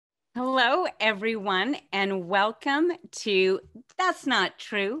Hello, everyone, and welcome to That's Not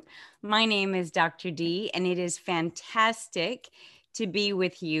True. My name is Dr. D, and it is fantastic to be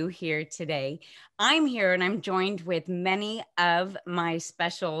with you here today. I'm here and I'm joined with many of my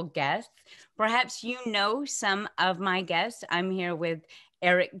special guests. Perhaps you know some of my guests. I'm here with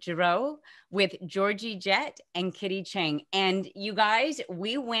Eric Giroux, with Georgie Jett, and Kitty Chang. And you guys,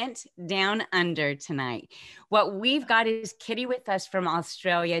 we went down under tonight. What we've got is Kitty with us from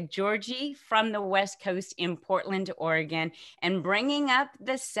Australia, Georgie from the West Coast in Portland, Oregon, and bringing up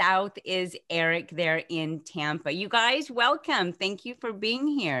the South is Eric there in Tampa. You guys, welcome. Thank you for being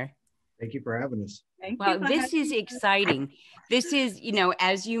here. Thank you for having us. Thank you Well, for this is having us. exciting. This is,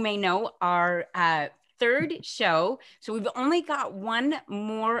 as you may know, our third show. So we've only got one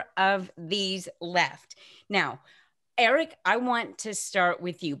more of these left. Now, Eric, I want to start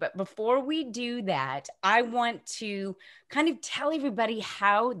with you. But before we do that, I want to kind of tell everybody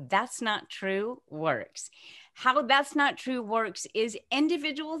how That's Not True works. How That's Not True works is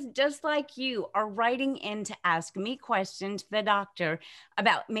individuals just like you are writing in to ask me questions, the doctor,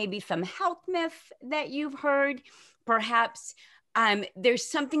 about maybe some health myth that you've heard, perhaps there's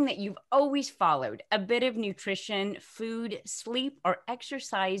something that you've always followed, a bit of nutrition, food, sleep, or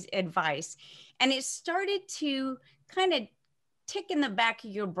exercise advice. And it started to kind of tick in the back of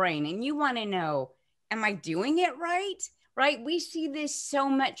your brain and you want to know, am I doing it right? Right? We see this so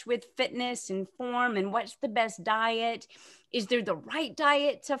much with fitness and form and what's the best diet? Is there the right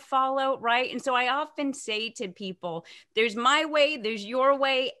diet to follow? Right. And so I often say to people, there's my way, there's your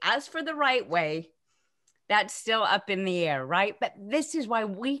way. As for the right way, that's still up in the air, right? But this is why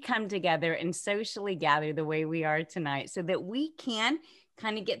we come together and socially gather the way we are tonight so that we can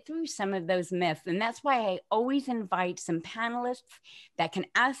kind of get through some of those myths. And that's why I always invite some panelists that can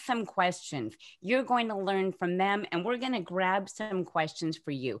ask some questions. You're going to learn from them, and we're going to grab some questions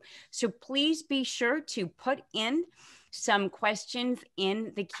for you. So please be sure to put in some questions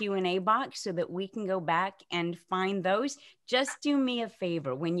in the Q&A box so that we can go back and find those. Just do me a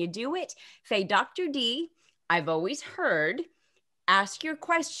favor. When you do it, say, Dr. D, I've always heard, ask your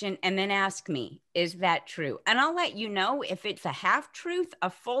question and then ask me, is that true? And I'll let you know if it's a half truth, a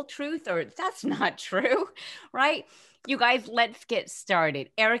full truth, or that's not true, right? You guys, let's get started.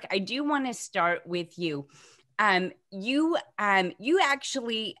 Eric, I do want to start with you. You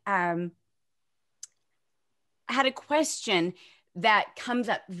actually had a question that comes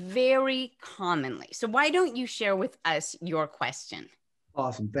up very commonly. So why don't you share with us your question?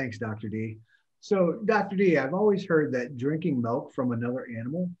 Awesome. Thanks, Dr. D. So, Dr. D, I've always heard that drinking milk from another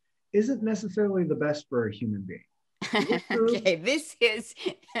animal isn't necessarily the best for a human being. Is this true? Okay, this is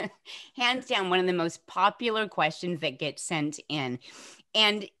hands down one of the most popular questions that gets sent in.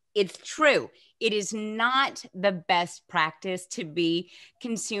 And it's true. It is not the best practice to be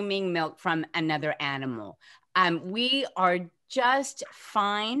consuming milk from another animal. We are just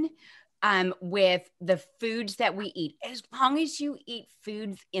fine with the foods that we eat, as long as you eat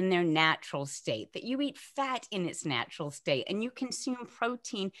foods in their natural state, that you eat fat in its natural state, and you consume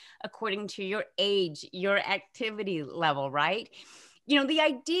protein according to your age, your activity level, right? The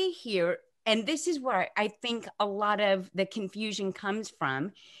idea here, and this is where I think a lot of the confusion comes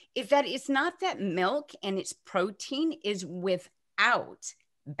from, is that it's not that milk and its protein is without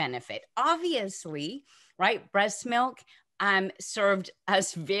benefit. Obviously, right? Breast milk served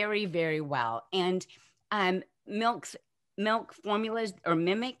us very, very well. And milk formulas or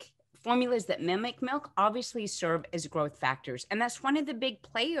mimic formulas that mimic milk obviously serve as growth factors. And that's one of the big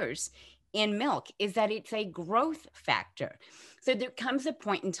players in milk, is that it's a growth factor. So there comes a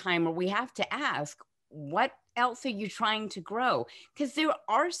point in time where we have to ask, what else are you trying to grow? Because there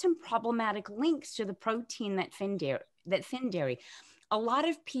are some problematic links to the protein that's in dairy. A lot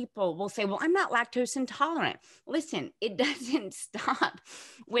of people will say, well, I'm not lactose intolerant. Listen, it doesn't stop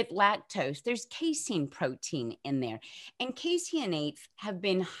with lactose. There's casein protein in there, and caseinates have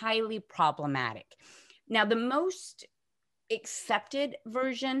been highly problematic. Now, the most accepted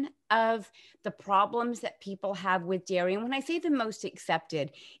version of the problems that people have with dairy, and when I say the most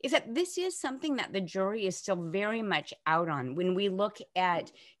accepted, is that this is something that the jury is still very much out on. When we look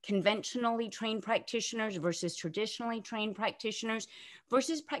at conventionally trained practitioners versus traditionally trained practitioners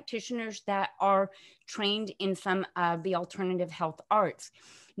versus practitioners that are trained in some of the alternative health arts,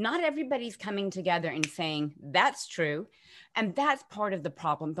 not everybody's coming together and saying that's true. And that's part of the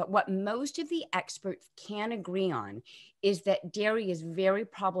problem. But what most of the experts can agree on is that dairy is very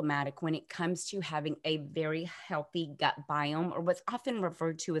problematic when it comes to having a very healthy gut biome, or what's often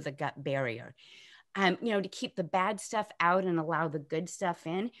referred to as a gut barrier. to keep the bad stuff out and allow the good stuff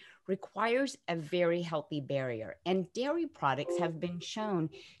in requires a very healthy barrier. And dairy products have been shown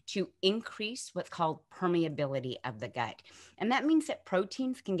to increase what's called permeability of the gut. And that means that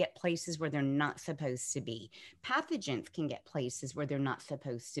proteins can get places where they're not supposed to be. Pathogens can get places where they're not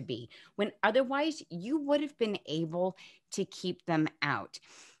supposed to be, when otherwise you would have been able to keep them out.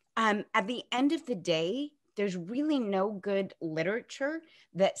 At the end of the day, there's really no good literature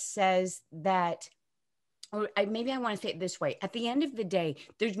that says that, or maybe I want to say it this way. At the end of the day,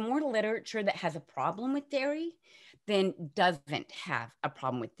 there's more literature that has a problem with dairy than doesn't have a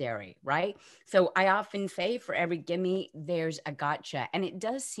problem with dairy, right? So I often say for every gimme, there's a gotcha. And it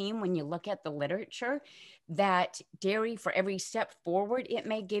does seem when you look at the literature that dairy, for every step forward it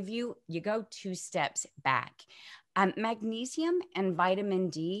may give you, you go 2 steps back. Magnesium and vitamin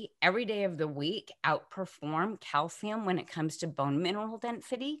D every day of the week outperform calcium when it comes to bone mineral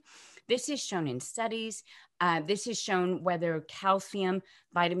density. This is shown in studies. This is shown whether calcium,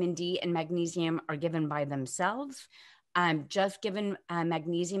 vitamin D, and magnesium are given by themselves, just given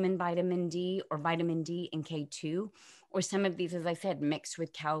magnesium and vitamin D, or vitamin D and K2, or some of these, as I said, mixed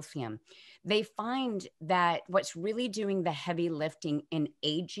with calcium. They find that what's really doing the heavy lifting in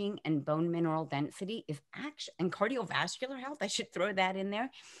aging and bone mineral density is actually, and cardiovascular health, I should throw that in there,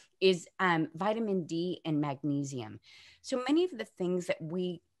 is vitamin D and magnesium. So many of the things that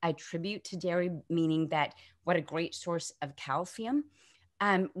we attribute to dairy, meaning that what a great source of calcium,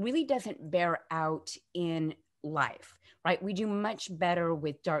 really doesn't bear out in life, right? We do much better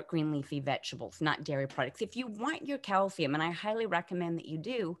with dark green leafy vegetables, not dairy products. If you want your calcium, and I highly recommend that you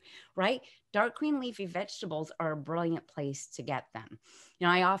do, right? Dark green leafy vegetables are a brilliant place to get them.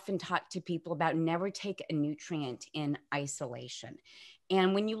 I often talk to people about never take a nutrient in isolation.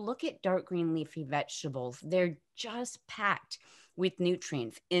 And when you look at dark green leafy vegetables, they're just packed with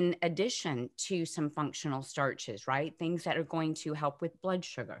nutrients in addition to some functional starches, right? Things that are going to help with blood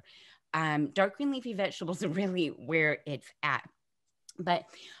sugar. Dark green leafy vegetables are really where it's at. But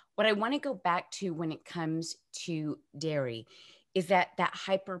what I want to go back to when it comes to dairy is that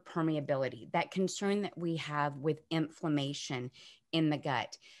hyperpermeability, that concern that we have with inflammation in the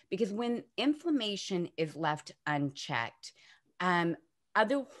gut. Because when inflammation is left unchecked,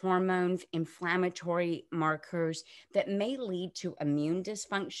 other hormones, inflammatory markers that may lead to immune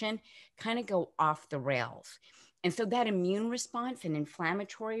dysfunction kind of go off the rails. And so that immune response and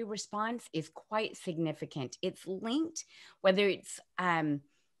inflammatory response is quite significant. It's linked, whether it's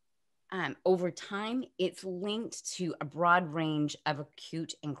over time, it's linked to a broad range of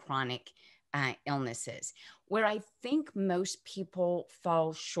acute and chronic illnesses. Where I think most people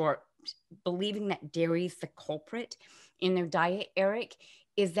fall short, believing that dairy is the culprit in their diet, Eric,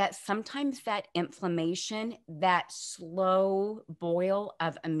 is that sometimes that inflammation, that slow boil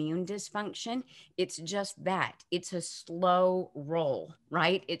of immune dysfunction, it's just that. It's a slow roll,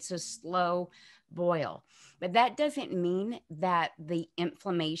 right? It's a slow boil. But that doesn't mean that the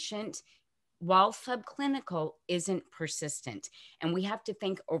inflammation, while subclinical, isn't persistent. And we have to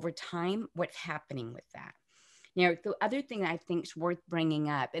think over time what's happening with that. Now, the other thing I think is worth bringing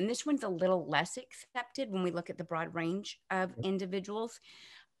up, and this one's a little less accepted when we look at the broad range of individuals.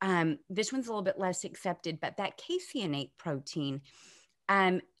 This one's a little bit less accepted, but that caseinate protein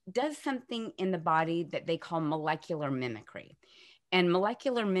does something in the body that they call molecular mimicry. And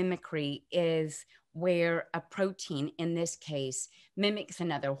molecular mimicry is where a protein, in this case, mimics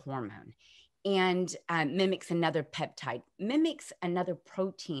another hormone and mimics another peptide, mimics another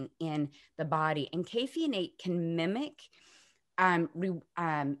protein in the body. And caseinate can mimic peptides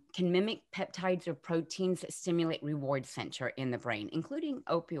or proteins that stimulate reward center in the brain, including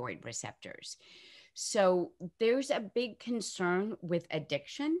opioid receptors. So there's a big concern with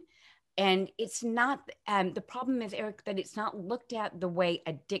addiction. And it's not, the problem is, Eric, that it's not looked at the way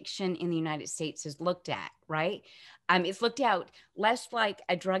addiction in the United States is looked at, right? It's looked at less like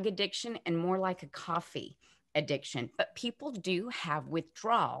a drug addiction and more like a coffee addiction. But people do have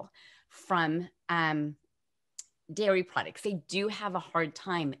withdrawal from dairy products. They do have a hard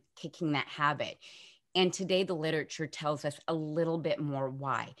time kicking that habit. And today the literature tells us a little bit more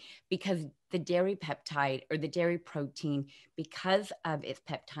why. Because the dairy peptide, or the dairy protein, because of its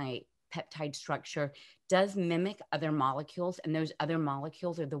peptide structure, does mimic other molecules, and those other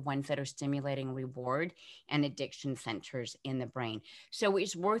molecules are the ones that are stimulating reward and addiction centers in the brain. So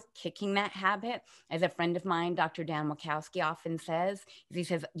it's worth kicking that habit. As a friend of mine, Dr. Dan Wachowski, often says, he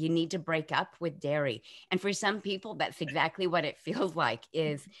says, you need to break up with dairy. And for some people, that's exactly what it feels like,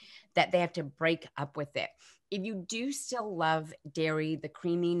 is that they have to break up with it. if you do still love dairy, the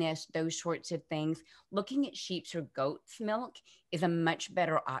creaminess, those sorts of things, looking at sheep's or goat's milk is a much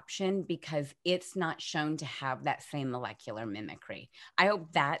better option because it's not shown to have that same molecular mimicry. I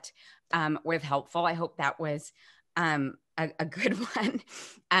hope that was helpful. I hope that was a good one.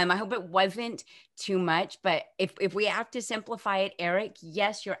 I hope it wasn't too much, but if we have to simplify it, Eric,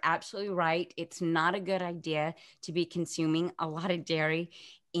 yes, you're absolutely right. It's not a good idea to be consuming a lot of dairy.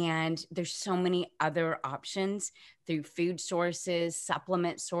 And there's so many other options through food sources,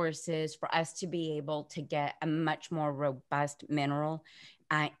 supplement sources for us to be able to get a much more robust mineral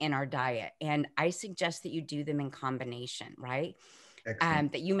in our diet. And I suggest that you do them in combination, right?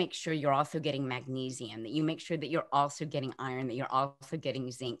 Excellent. That you make sure you're also getting magnesium, that you make sure that you're also getting iron, that you're also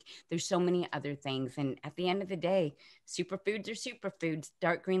getting zinc. There's so many other things. And at the end of the day, superfoods are superfoods.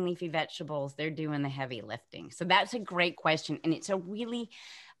 Dark green leafy vegetables, they're doing the heavy lifting. So that's a great question. And it's a really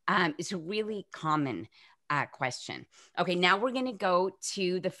common question. Okay, now we're going to go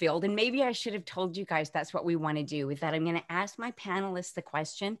to the field. And maybe I should have told you guys that's what we want to do, is that I'm going to ask my panelists the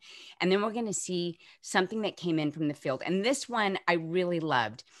question, and then we're going to see something that came in from the field. And this one I really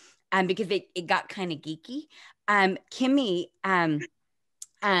loved because it got kind of geeky. Kimmy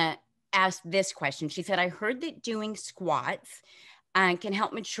asked this question. She said, I heard that doing squats can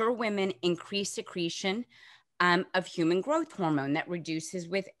help mature women increase secretion of human growth hormone that reduces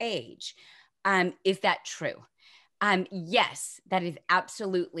with age. Is that true? Yes, that is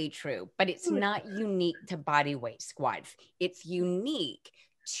absolutely true, but it's not unique to body weight squats. It's unique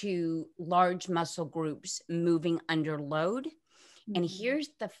to large muscle groups moving under load. And here's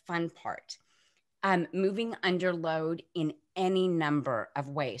the fun part. Moving under load in any number of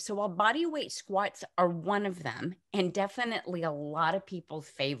ways. So while body weight squats are one of them, and definitely a lot of people's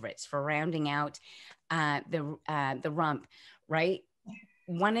favorites for rounding out the rump, right?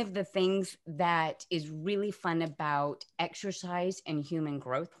 One of the things that is really fun about exercise and human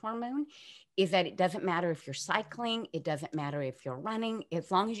growth hormone is that it doesn't matter if you're cycling, it doesn't matter if you're running,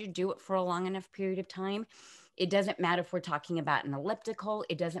 as long as you do it for a long enough period of time. It doesn't matter if we're talking about an elliptical.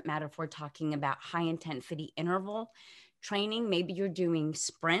 It doesn't matter if we're talking about high intensity interval training. Maybe you're doing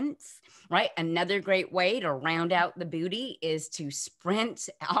sprints, right? Another great way to round out the booty is to sprint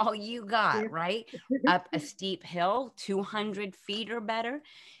all you got, right? Up a steep hill, 200 feet or better.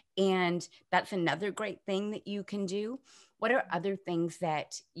 And that's another great thing that you can do. What are other things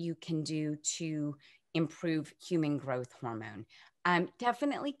that you can do to improve human growth hormone?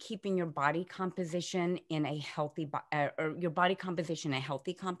 Definitely keeping your body composition in a healthy or your body composition a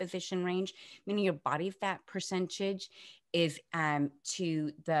healthy composition range, meaning your body fat percentage is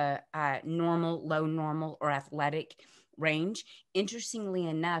to the normal, low normal, or athletic range. Interestingly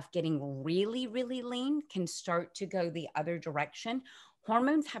enough, getting really, really lean can start to go the other direction.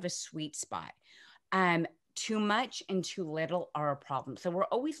 Hormones have a sweet spot. Too much and too little are a problem. So we're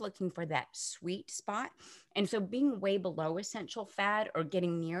always looking for that sweet spot. And so being way below essential fat or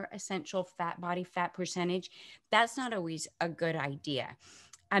getting near essential body fat percentage, that's not always a good idea.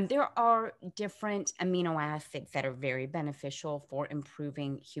 There are different amino acids that are very beneficial for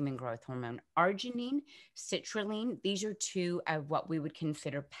improving human growth hormone. Arginine, citrulline, these are two of what we would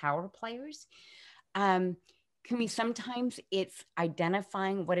consider power players. Can we sometimes it's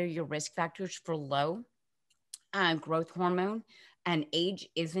identifying what are your risk factors for low growth hormone, and age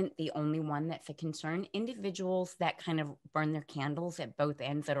isn't the only one that's a concern. Individuals that kind of burn their candles at both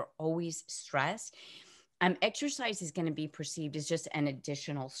ends, that are always stressed, exercise is going to be perceived as just an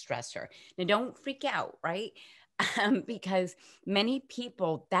additional stressor. Now, don't freak out, right? Because many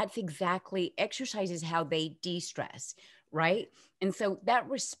people, that's exactly exercise is how they de-stress, right? And so that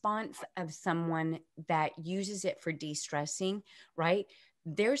response of someone that uses it for de-stressing, right?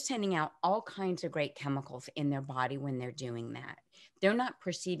 They're sending out all kinds of great chemicals in their body when they're doing that. They're not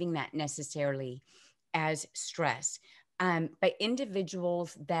perceiving that necessarily as stress. But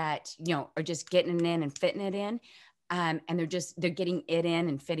individuals that, are just getting it in and fitting it in, and they're getting it in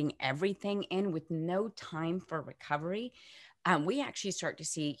and fitting everything in with no time for recovery, we actually start to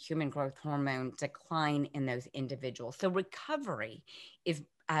see human growth hormone decline in those individuals. So recovery is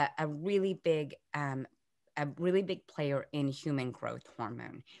a really big player in human growth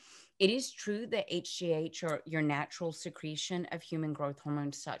hormone. It is true that HGH, or your natural secretion of human growth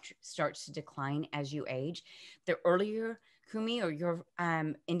hormone, starts to decline as you age. The earlier, Kumi, or your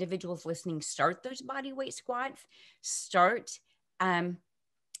individuals listening, start those body weight squats, start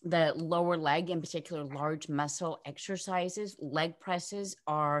the lower leg, in particular, large muscle exercises. Leg presses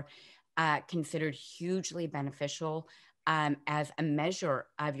are considered hugely beneficial as a measure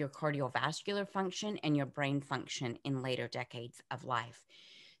of your cardiovascular function and your brain function in later decades of life.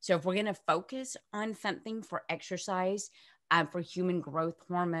 So if we're going to focus on something for exercise, for human growth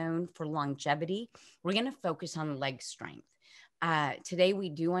hormone, for longevity, we're going to focus on leg strength. Today, we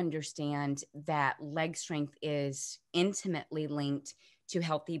do understand that leg strength is intimately linked to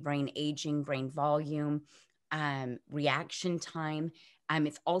healthy brain aging, brain volume, reaction time.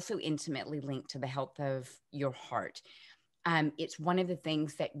 It's also intimately linked to the health of your heart. It's one of the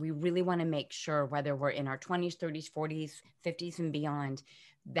things that we really want to make sure, whether we're in our 20s, 30s, 40s, 50s, and beyond,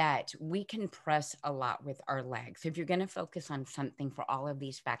 that we can press a lot with our legs. So if you're going to focus on something for all of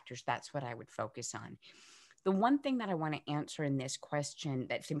these factors, that's what I would focus on. The one thing that I want to answer in this question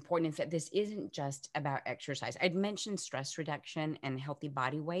that's important is that this isn't just about exercise. I'd mentioned stress reduction and healthy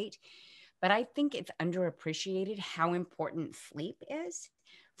body weight, but I think it's underappreciated how important sleep is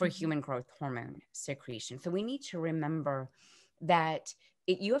for human growth hormone secretion. So we need to remember that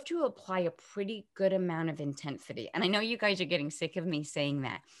you have to apply a pretty good amount of intensity. And I know you guys are getting sick of me saying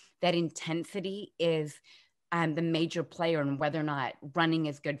that intensity is the major player in whether or not running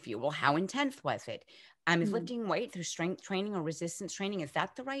is good for you. Well, how intense was it? Is lifting weight through strength training or resistance training, is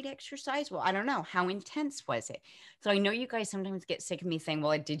that the right exercise? Well, I don't know. How intense was it? So I know you guys sometimes get sick of me saying,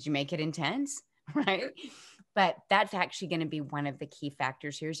 well, did you make it intense? Right? But that's actually going to be one of the key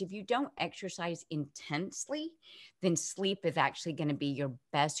factors here is if you don't exercise intensely, then sleep is actually going to be your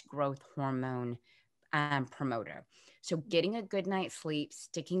best growth hormone promoter. So getting a good night's sleep,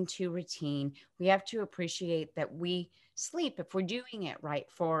 sticking to routine, we have to appreciate that we sleep, if we're doing it right,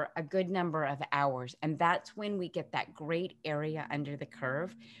 for a good number of hours. And that's when we get that great area under the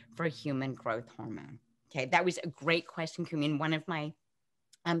curve for human growth hormone. Okay, that was a great question, Kumi, one of my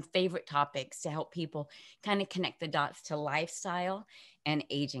favorite topics to help people kind of connect the dots to lifestyle and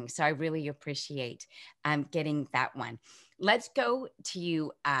aging. So I really appreciate getting that one. Let's go to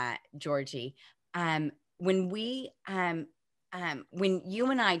you, Georgie. When we when you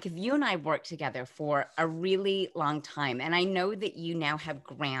and I, because you and I worked together for a really long time, and I know that you now have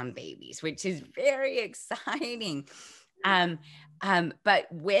grandbabies, which is very exciting. But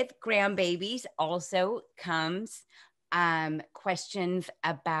with grandbabies also comes questions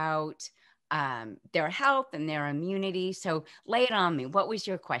about their health and their immunity. So lay it on me. What was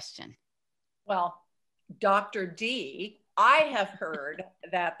your question? Well, Dr. D, I have heard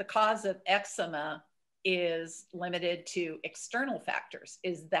that the cause of eczema is limited to external factors.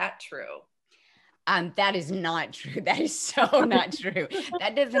 Is that true? That is not true. That is so not true.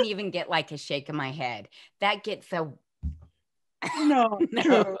 That doesn't even get like a shake of my head. That gets a no.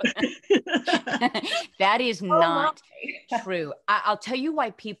 No. That is not true. I'll tell you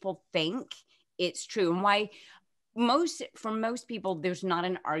why people think it's true and why for most people, there's not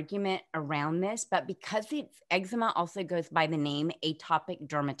an argument around this, but because eczema also goes by the name atopic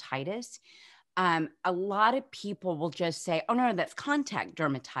dermatitis, a lot of people will just say, oh, no, that's contact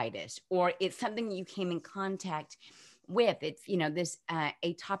dermatitis, or it's something you came in contact with. It's, this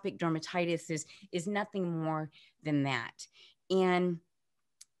atopic dermatitis is nothing more than that. And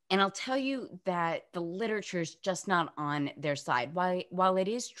I'll tell you that the literature is just not on their side. While it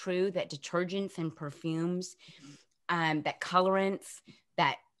is true that detergents and perfumes, that colorants,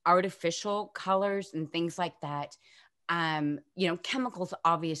 that artificial colors and things like that, chemicals,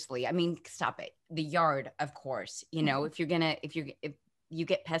 obviously, I mean, stop it. The yard, of course, if you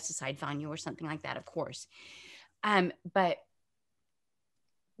get pesticides on you or something like that, of course. But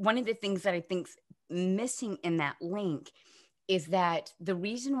one of the things that I think's missing in that link is that the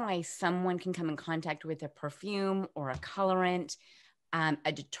reason why someone can come in contact with a perfume or a colorant,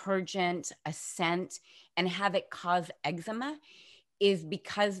 a detergent, a scent, and have it cause eczema is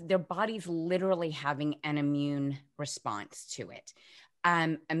because their body's literally having an immune response to it.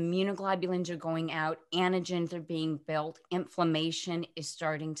 Immunoglobulins are going out, antigens are being built, inflammation is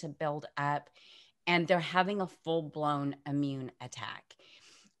starting to build up, and they're having a full-blown immune attack.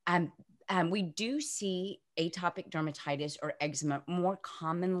 We do see atopic dermatitis or eczema more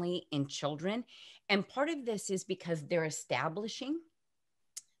commonly in children. And part of this is because they're establishing,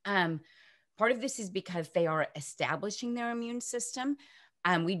 part of this is because they are establishing their immune system.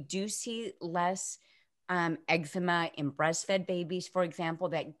 We do see less eczema in breastfed babies, for example,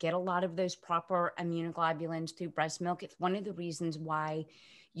 that get a lot of those proper immunoglobulins through breast milk. It's one of the reasons why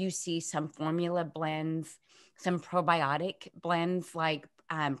you see some formula blends, some probiotic blends like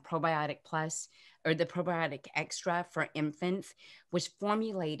Probiotic Plus or the Probiotic Extra for infants was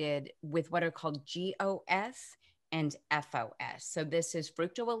formulated with what are called GOS and FOS. So this is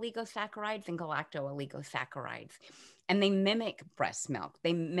fructooligosaccharides and galactooligosaccharides. And they mimic breast milk.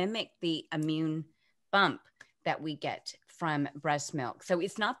 They mimic the immune bump that we get from breast milk. So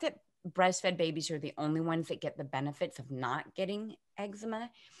it's not that breastfed babies are the only ones that get the benefits of not getting eczema,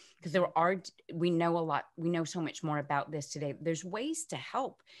 because we know so much more about this today. There's ways to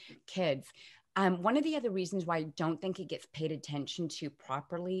help kids. One of the other reasons why I don't think it gets paid attention to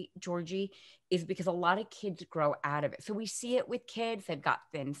properly, Georgie, is because a lot of kids grow out of it. So we see it with kids. They've got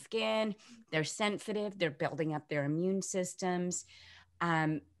thin skin, they're sensitive, they're building up their immune systems.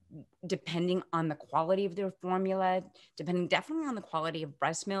 Um, Depending on the quality of their formula, depending definitely on the quality of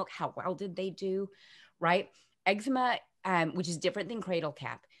breast milk, how well did they do, right? Eczema, which is different than cradle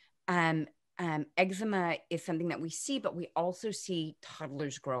cap. Um, Eczema is something that we see, but we also see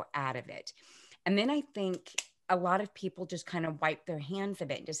toddlers grow out of it. And then I think a lot of people just kind of wipe their hands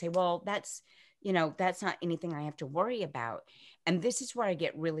of it and just say, well, that's not anything I have to worry about. And this is where I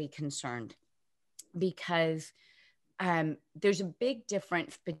get really concerned, because there's a big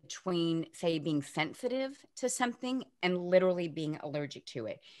difference between, say, being sensitive to something and literally being allergic to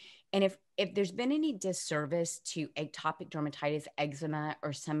it. And if there's been any disservice to atopic dermatitis, eczema,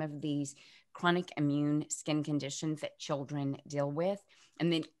 or some of these chronic immune skin conditions that children deal with,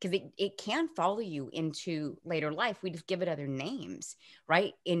 and then because it can follow you into later life, we just give it other names,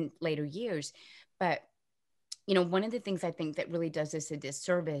 right, in later years. But one of the things I think that really does this a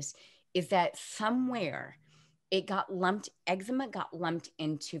disservice is that somewhere eczema got lumped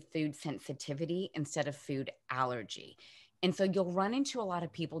into food sensitivity instead of food allergy. And so you'll run into a lot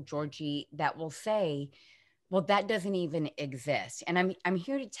of people, Georgie, that will say, well, that doesn't even exist. And I'm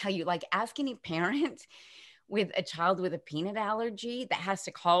here to tell you, like, ask any parent with a child with a peanut allergy that has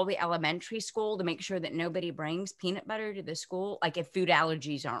to call the elementary school to make sure that nobody brings peanut butter to the school, like, if food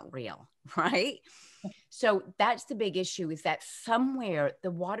allergies aren't real, right? So that's the big issue, is that somewhere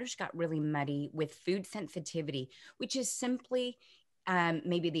the waters got really muddy with food sensitivity, which is simply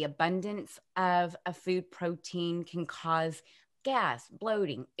maybe the abundance of a food protein can cause gas,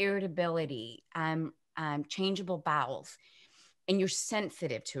 bloating, irritability, changeable bowels. And you're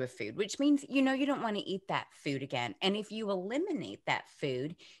sensitive to a food, which means, you don't want to eat that food again. And if you eliminate that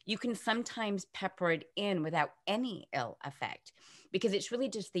food, you can sometimes pepper it in without any ill effect, because it's really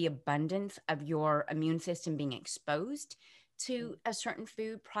just the abundance of your immune system being exposed to a certain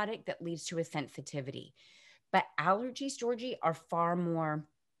food product that leads to a sensitivity. But allergies, Georgie, are far more,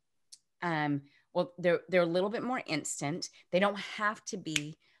 well, they're a little bit more instant. They don't have to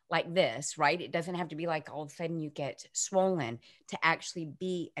be like this, right? It doesn't have to be like all of a sudden you get swollen to actually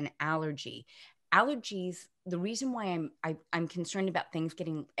be an allergy. Allergies, the reason why I'm concerned about things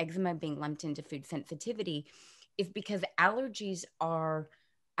getting eczema being lumped into food sensitivity is because allergies are,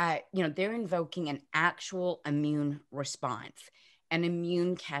 they're invoking an actual immune response, an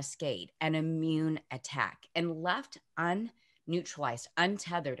immune cascade, an immune attack, and left unneutralized,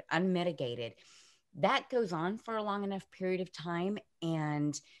 untethered, unmitigated, that goes on for a long enough period of time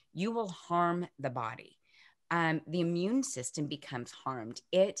and you will harm the body. The immune system becomes harmed.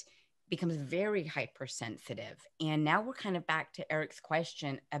 It becomes very hypersensitive. And now we're kind of back to Eric's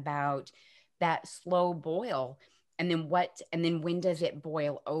question about that slow boil. And then when does it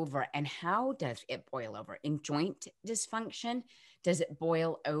boil over, and how does it boil over? In joint dysfunction? Does it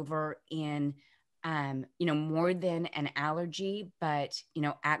boil over in, more than an allergy, but,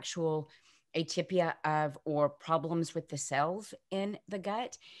 actual atypia or problems with the cells in the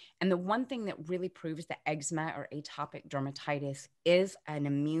gut? And the one thing that really proves that eczema or atopic dermatitis is an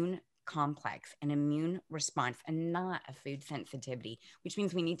immune complex, an immune response, and not a food sensitivity, which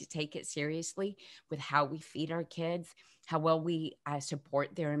means we need to take it seriously with how we feed our kids, how well we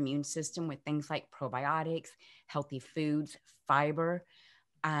support their immune system with things like probiotics, healthy foods, fiber.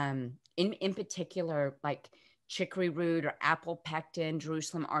 In particular, like chicory root or apple pectin,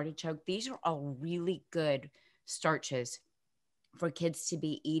 Jerusalem artichoke, these are all really good starches for kids to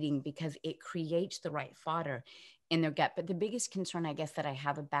be eating because it creates the right fodder in their gut. But the biggest concern, I guess, that I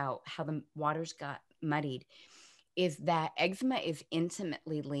have about how the waters got muddied is that eczema is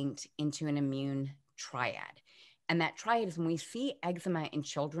intimately linked into an immune triad. And that triad is, when we see eczema in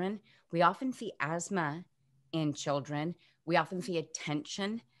children, we often see asthma in children. We often see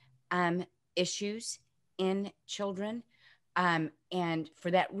attention issues in children. And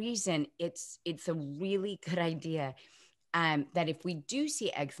for that reason, it's a really good idea that if we do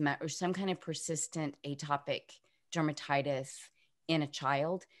see eczema or some kind of persistent atopic dermatitis in a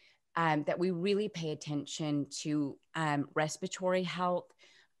child, that we really pay attention to respiratory health,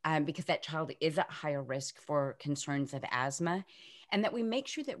 because that child is at higher risk for concerns of asthma, and that we make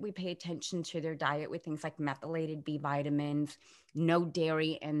sure that we pay attention to their diet with things like methylated B vitamins, no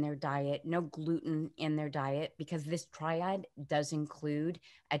dairy in their diet, no gluten in their diet, because this triad does include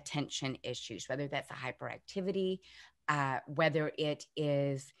attention issues, whether that's a hyperactivity, whether it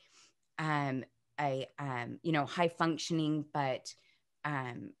is um, high functioning,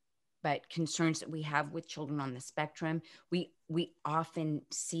 but concerns that we have with children on the spectrum, we often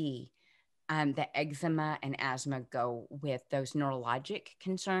see that eczema and asthma go with those neurologic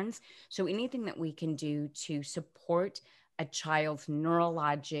concerns. So anything that we can do to support a child's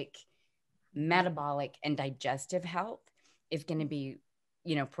neurologic, metabolic, and digestive health is going to be,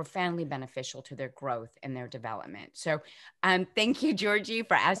 profoundly beneficial to their growth and their development. So thank you, Georgie,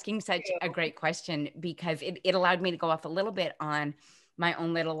 for asking such a great question, because it allowed me to go off a little bit on my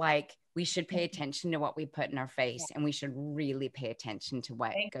own little, we should pay attention to what we put in our face, and we should really pay attention to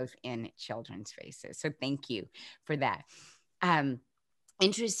what goes in children's faces. So thank you for that.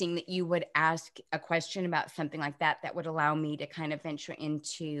 Interesting that you would ask a question about something like that would allow me to kind of venture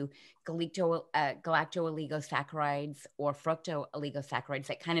into galacto-oligosaccharides or fructo-oligosaccharides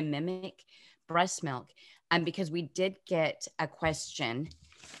that kind of mimic breast milk. Because we did get a question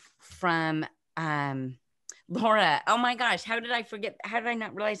from Laura. Oh my gosh, how did I forget? How did I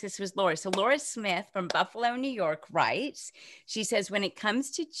not realize this was Laura? So Laura Smith from Buffalo, New York writes, she says, when it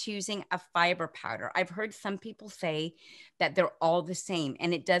comes to choosing a fiber powder, I've heard some people say that they're all the same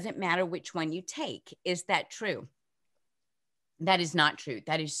and it doesn't matter which one you take. Is that true? That is not true.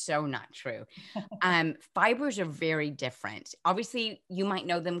 That is so not true. Fibers are very different. Obviously, you might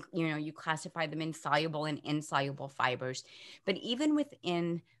know them, you classify them in soluble and insoluble fibers, but even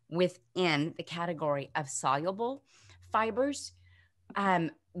within the category of soluble fibers,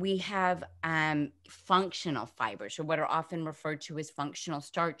 we have functional fibers, or what are often referred to as functional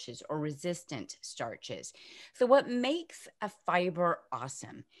starches or resistant starches. So what makes a fiber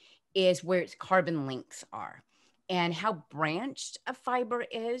awesome is where its carbon links are, and how branched a fiber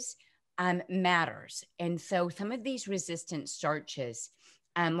is matters. And so some of these resistant starches,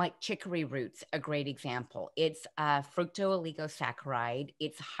 like chicory roots, a great example. It's a fructooligosaccharide.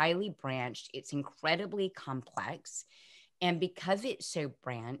 It's highly branched. It's incredibly complex. And because it's so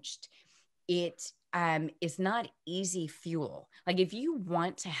branched, it is not easy fuel. Like if you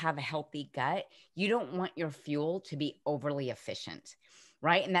want to have a healthy gut, you don't want your fuel to be overly efficient,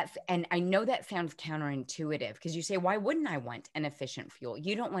 right? And I know that sounds counterintuitive, because you say, why wouldn't I want an efficient fuel?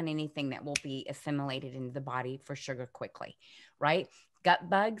 You don't want anything that will be assimilated into the body for sugar quickly, right? Gut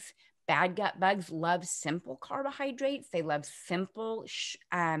bugs, bad gut bugs love simple carbohydrates. They love simple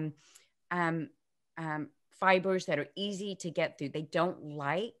fibers that are easy to get through. They don't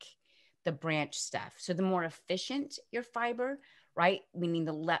like the branch stuff. So the more efficient your fiber, right, meaning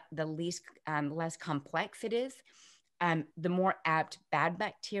the least less complex it is, the more apt bad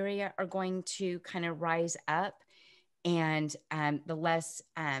bacteria are going to kind of rise up, and the less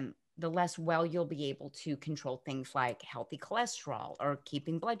well you'll be able to control things like healthy cholesterol or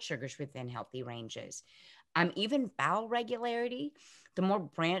keeping blood sugars within healthy ranges. Even bowel regularity, the more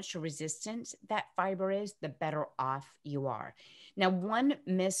branched or resistant that fiber is, the better off you are. Now, one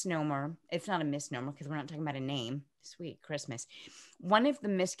misnomer, it's not a misnomer because we're not talking about a name, sweet Christmas. One of the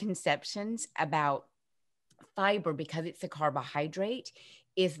misconceptions about fiber, because it's a carbohydrate,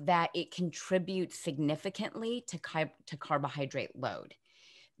 is that it contributes significantly to carbohydrate load,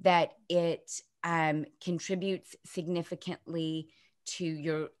 that it contributes significantly to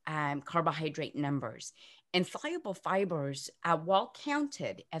your carbohydrate numbers. And soluble fibers, while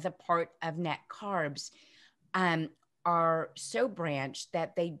counted as a part of net carbs, are so branched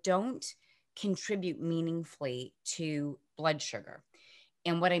that they don't contribute meaningfully to blood sugar.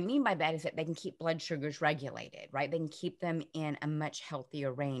 And what I mean by that is that they can keep blood sugars regulated, right? They can keep them in a much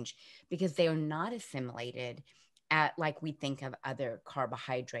healthier range because they are not assimilated like we think of other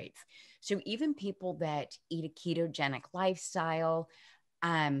carbohydrates. So even people that eat a ketogenic lifestyle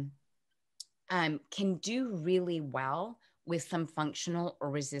can do really well with some functional or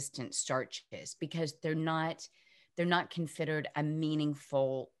resistant starches, because they're not considered a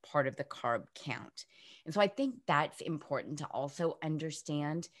meaningful part of the carb count. And so I think that's important to also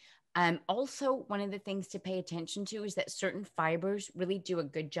understand. Also, one of the things to pay attention to is that certain fibers really do a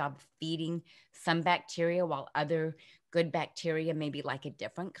good job feeding some bacteria, while other good bacteria maybe like a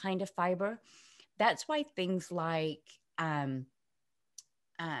different kind of fiber. That's why things like inulin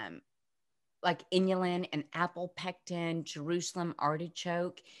and apple pectin, Jerusalem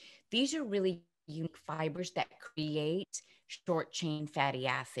artichoke, these are really unique fibers that create short chain fatty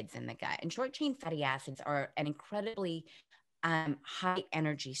acids in the gut. And short chain fatty acids are an incredibly high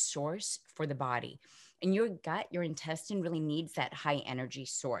energy source for the body. And your gut, your intestine really needs that high energy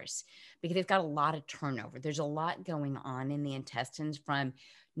source because it's got a lot of turnover. There's a lot going on in the intestines, from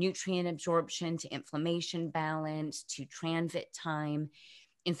nutrient absorption to inflammation balance to transit time.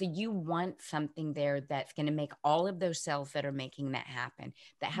 And so you want something there that's going to make all of those cells that are making that happen,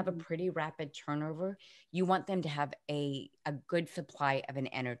 that have a pretty rapid turnover. You want them to have a good supply of an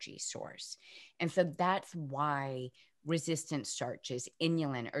energy source. And so that's why resistant starches,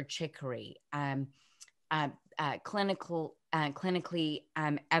 inulin or chicory, clinically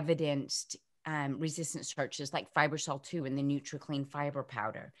evidenced resistant starches like Fibersol 2 and the NutriClean fiber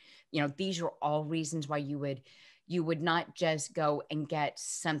powder. You know, these are all reasons why you would not just go and get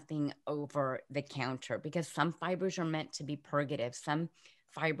something over the counter, because some fibers are meant to be purgative. Some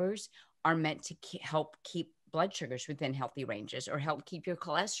fibers are meant to help keep blood sugars within healthy ranges, or help keep your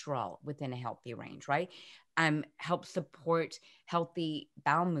cholesterol within a healthy range, right? Help support healthy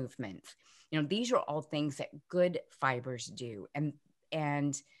bowel movements. You know, these are all things that good fibers do.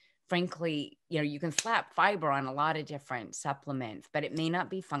 And frankly, you know, you can slap fiber on a lot of different supplements, but it may not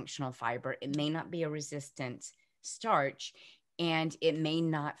be functional fiber. It may not be a resistant starch, and it may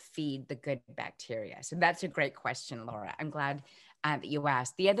not feed the good bacteria. So that's a great question, Laura. I'm glad that you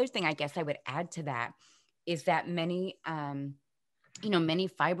asked. The other thing I guess I would add to that is that many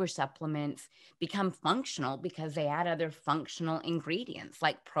fiber supplements become functional because they add other functional ingredients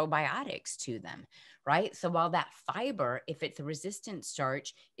like probiotics to them, right? So while that fiber, if it's a resistant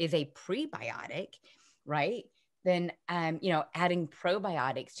starch, is a prebiotic, right? Then, adding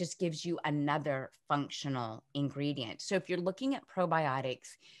probiotics just gives you another functional ingredient. So if you're looking at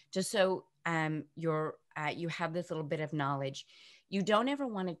probiotics, just so you have this little bit of knowledge, you don't ever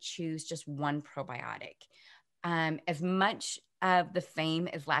want to choose just one probiotic. As much of the fame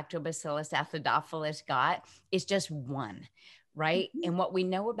as Lactobacillus acidophilus got is just one, right? Mm-hmm. And what we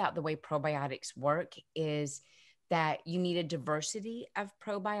know about the way probiotics work is that you need a diversity of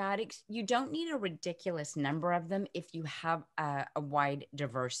probiotics. You don't need a ridiculous number of them if you have a wide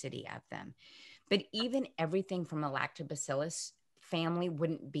diversity of them. But even everything from a Lactobacillus family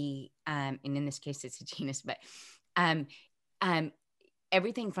wouldn't be, and in this case, it's a genus, but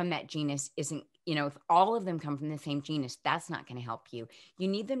everything from that genus isn't, if all of them come from the same genus, that's not going to help you. You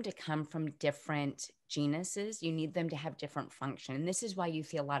need them to come from different genuses. You need them to have different function. And this is why you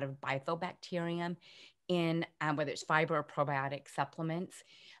see a lot of bifidobacterium in whether it's fiber or probiotic supplements.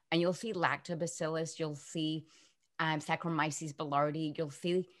 And you'll see lactobacillus, you'll see Saccharomyces boulardii, you'll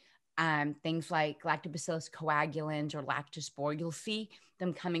see things like lactobacillus coagulans or lactospore. You'll see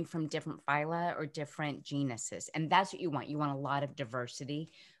them coming from different phyla or different genuses. And that's what you want. You want a lot of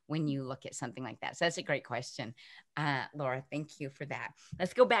diversity when you look at something like that. So that's a great question, Laura. Thank you for that.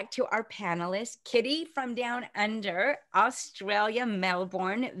 Let's go back to our panelists. Kitty from down under, Australia,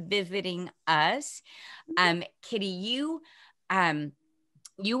 Melbourne, visiting us. Kitty, you have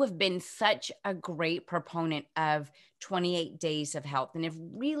been such a great proponent of 28 days of health and have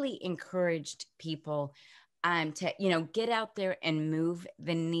really encouraged people to, get out there and move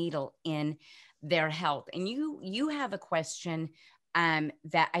the needle in their health. And you have a question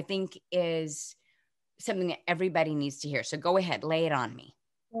that I think is something that everybody needs to hear. So go ahead, lay it on me.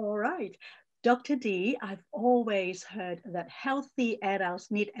 All right. Dr. D, I've always heard that healthy adults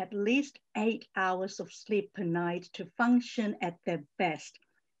need at least 8 hours of sleep per night to function at their best.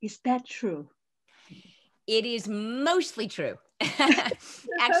 Is that true? It is mostly true.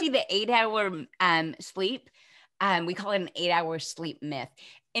 Actually, the 8-hour sleep, we call it an 8-hour sleep myth.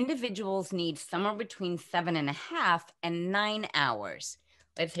 Individuals need somewhere between 7.5 and 9 hours.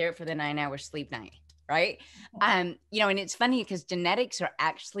 Let's hear it for the 9-hour sleep night, right? And it's funny because genetics are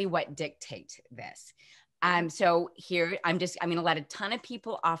actually what dictate this. So here, I'm going to let a ton of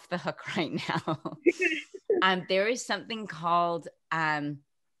people off the hook right now. There is something called a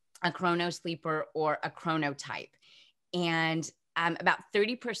chronosleeper or a chronotype. And about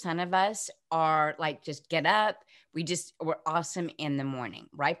 30% of us are like, just get up. We're awesome in the morning,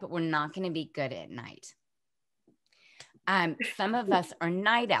 right? But we're not going to be good at night. Some of us are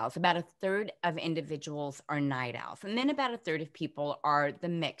night owls. About a third of individuals are night owls. And then about a third of people are the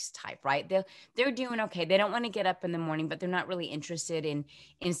mixed type, right? They're doing okay. They don't want to get up in the morning, but they're not really interested in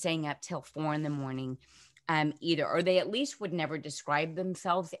staying up till 4 a.m. Either, or they at least would never describe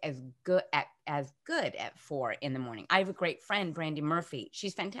themselves as good at 4 a.m. I have a great friend, Brandy Murphy.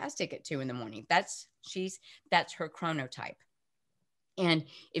 She's fantastic at 2 a.m. That's her chronotype. And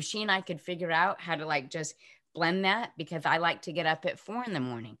if she and I could figure out how to just blend that, because I like to get up at 4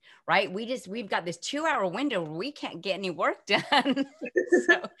 a.m, right? We've got this 2-hour window where we can't get any work done.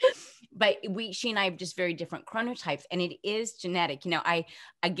 But she and I have just very different chronotypes, and it is genetic. I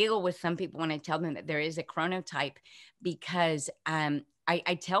giggle with some people when I tell them that there is a chronotype, because I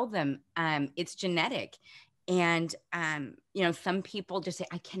tell them it's genetic. And, some people just say,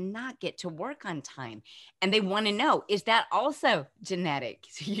 I cannot get to work on time. And they want to know, is that also genetic?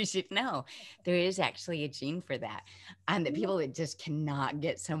 So you should know there is actually a gene for that. And the people that just cannot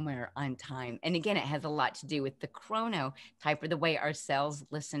get somewhere on time. And again, it has a lot to do with the chronotype, or the way our cells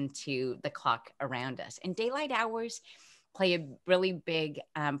listen to the clock around us. And daylight hours play a really big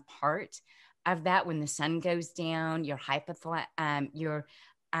part of that. When the sun goes down, your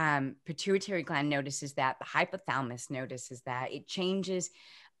pituitary gland notices that, the hypothalamus notices that. It changes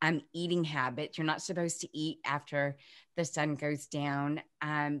eating habits. You're not supposed to eat after the sun goes down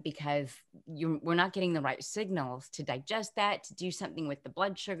because we're not getting the right signals to digest that, to do something with the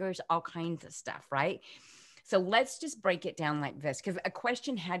blood sugars, all kinds of stuff, right? So let's just break it down like this, because a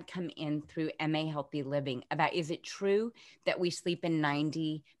question had come in through MA Healthy Living about, is it true that we sleep in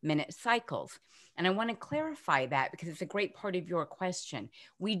 90-minute cycles? And I want to clarify that because it's a great part of your question.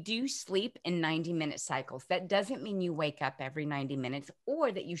 We do sleep in 90-minute cycles. That doesn't mean you wake up every 90 minutes,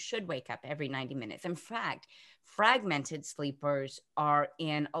 or that you should wake up every 90 minutes. In fact, fragmented sleepers are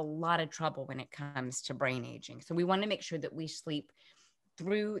in a lot of trouble when it comes to brain aging. So we want to make sure that we sleep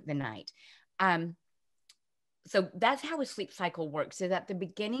through the night. So that's how a sleep cycle works. Is at the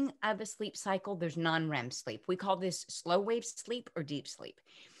beginning of a sleep cycle, there's non-REM sleep. We call this slow wave sleep or deep sleep.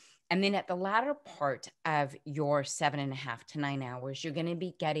 And then at the latter part of your 7.5 to 9 hours, you're going to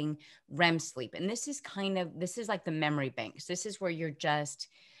be getting REM sleep. And this is like the memory banks. This is where you're just,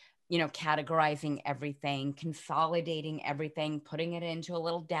 categorizing everything, consolidating everything, putting it into a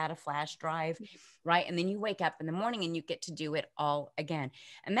little data flash drive, right? And then you wake up in the morning and you get to do it all again.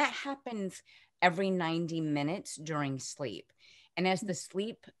 And that happens every 90 minutes during sleep. And as the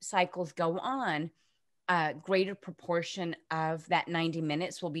sleep cycles go on, a greater proportion of that 90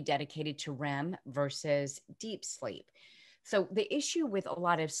 minutes will be dedicated to REM versus deep sleep. So the issue with a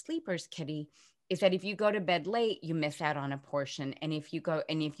lot of sleepers, Kitty, is that if you go to bed late, you miss out on a portion. And if you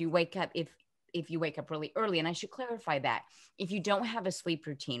wake up, if you wake up really early, and I should clarify that, if you don't have a sleep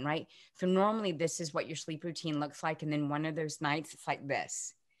routine, right? So normally this is what your sleep routine looks like. And then one of those nights, it's like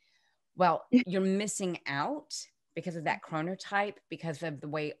this. Well, you're missing out because of that chronotype, because of the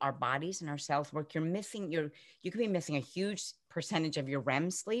way our bodies and our cells work. You could be missing a huge percentage of your REM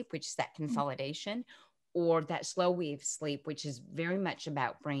sleep, which is that consolidation, or that slow wave sleep, which is very much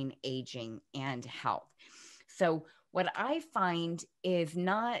about brain aging and health. So what I find a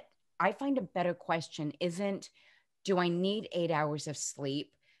better question isn't, do I need 8 hours of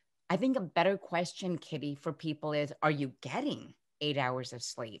sleep? I think a better question, Kitty, for people is, are you getting 8 hours of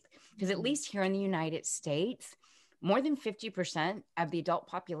sleep? Because at least here in the United States, more than 50% of the adult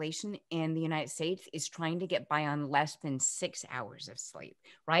population in the United States is trying to get by on less than 6 hours of sleep,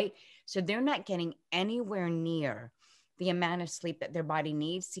 right? So they're not getting anywhere near the amount of sleep that their body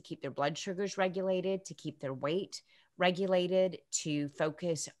needs to keep their blood sugars regulated, to keep their weight regulated, to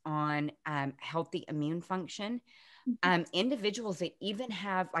focus on healthy immune function. Individuals that even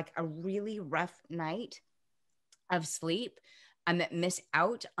have like a really rough night of sleep that miss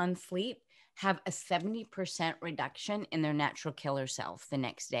out on sleep have a 70% reduction in their natural killer cells the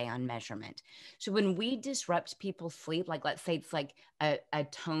next day on measurement. So when we disrupt people's sleep, like let's say it's like a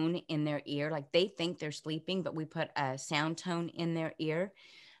tone in their ear, like they think they're sleeping, but we put a sound tone in their ear.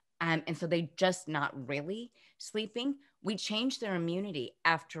 And so they just not really sleeping. We change their immunity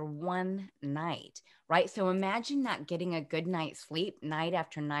after one night, right? So imagine not getting a good night's sleep night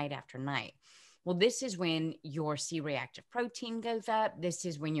after night after night. Well, this is when your C-reactive protein goes up. This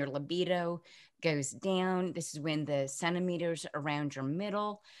is when your libido goes down. This is when the centimeters around your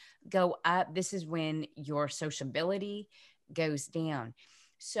middle go up. This is when your sociability goes down.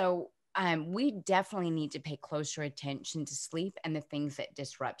 So we definitely need to pay closer attention to sleep and the things that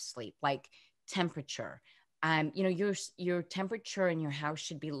disrupt sleep, like temperature. Your temperature in your house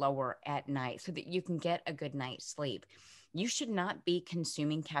should be lower at night so that you can get a good night's sleep. You should not be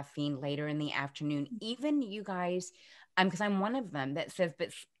consuming caffeine later in the afternoon. Even you guys, because I'm one of them that says, but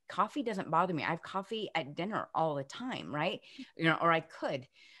coffee doesn't bother me. I have coffee at dinner all the time, right? Or I could.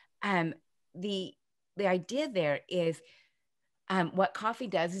 The idea there is, what coffee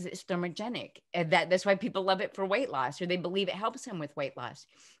does is it's thermogenic. That's why people love it for weight loss, or they believe it helps them with weight loss,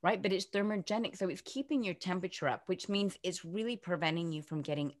 right? But it's thermogenic. So it's keeping your temperature up, which means it's really preventing you from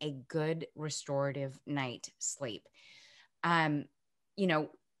getting a good restorative night sleep. I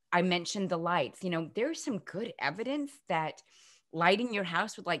mentioned the lights. There's some good evidence that lighting your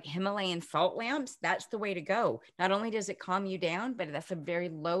house with like Himalayan salt lamps, that's the way to go. Not only does it calm you down, but that's a very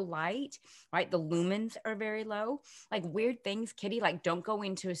low light, right? The lumens are very low. Like weird things, Kitty, like don't go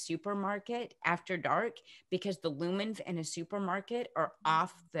into a supermarket after dark because the lumens in a supermarket are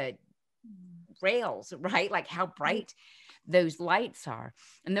off the rails, right? Like how bright those lights are.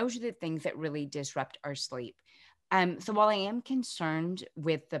 And those are the things that really disrupt our sleep. So while I am concerned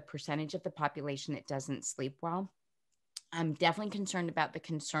with the percentage of the population that doesn't sleep well, I'm definitely concerned about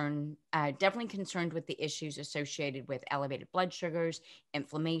definitely concerned with the issues associated with elevated blood sugars,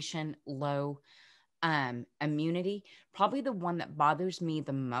 inflammation, low immunity. Probably the one that bothers me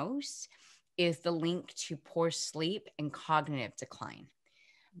the most is the link to poor sleep and cognitive decline.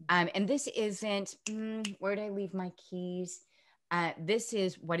 And this isn't, where did I leave my keys? This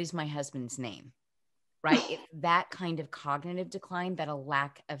is, what is my husband's name? Right? It's that kind of cognitive decline, that a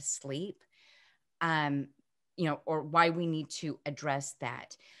lack of sleep, or why we need to address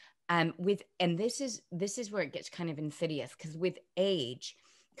that. And this is where it gets kind of insidious, because with age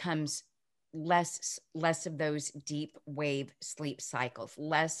comes less of those deep wave sleep cycles,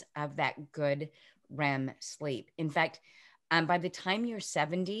 less of that good REM sleep. In fact, by the time you're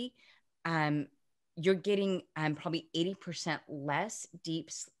 70, you're getting probably 80% less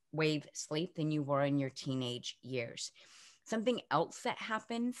deep wave sleep than you were in your teenage years. Something else that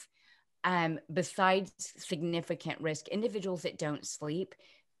happens, besides significant risk, individuals that don't sleep,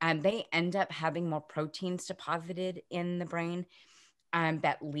 they end up having more proteins deposited in the brain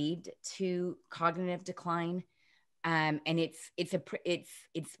that lead to cognitive decline. And it's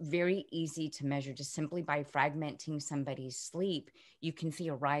very easy to measure. Just simply by fragmenting somebody's sleep, you can see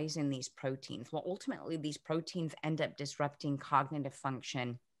a rise in these proteins. Well, ultimately, these proteins end up disrupting cognitive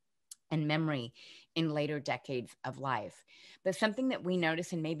function and memory in later decades of life. But something that we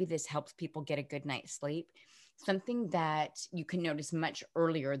notice, and maybe this helps people get a good night's sleep, something that you can notice much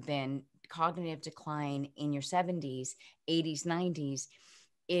earlier than cognitive decline in your 70s, 80s, 90s,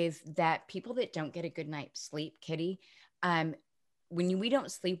 is that people that don't get a good night's sleep, Kitty, when we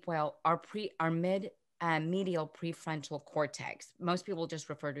don't sleep well, our medial prefrontal cortex, most people just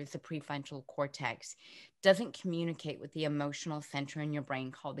refer to as the prefrontal cortex, doesn't communicate with the emotional center in your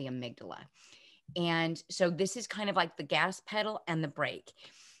brain called the amygdala. And so this is kind of like the gas pedal and the brake.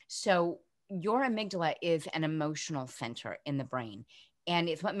 So your amygdala is an emotional center in the brain. And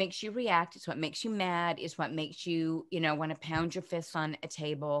it's what makes you react. It's what makes you mad. It's what makes you, want to pound your fists on a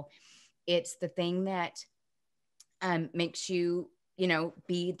table. It's the thing that makes you,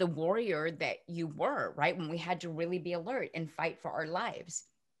 be the warrior that you were, right? When we had to really be alert and fight for our lives.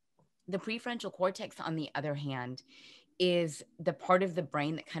 The prefrontal cortex, on the other hand, is the part of the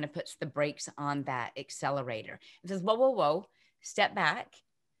brain that kind of puts the brakes on that accelerator. It says, whoa, whoa, whoa, step back.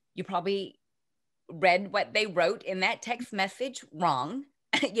 You probably read what they wrote in that text message wrong.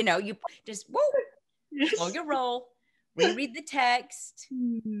 You just, whoa, slow your roll, reread the text,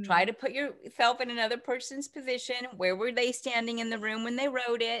 try to put yourself in another person's position. Where were they standing in the room when they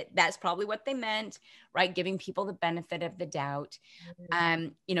wrote it? That's probably what they meant, right? Giving people the benefit of the doubt.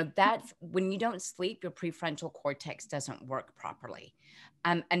 That's when you don't sleep, your prefrontal cortex doesn't work properly.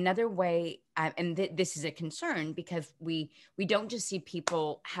 Another way, and this is a concern, because we don't just see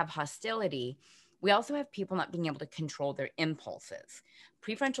people have hostility. We also have people not being able to control their impulses.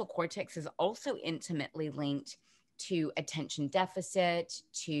 Prefrontal cortex is also intimately linked to attention deficit,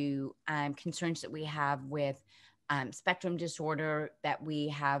 to concerns that we have with spectrum disorder, that we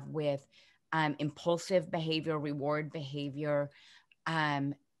have with impulsive behavior, reward behavior,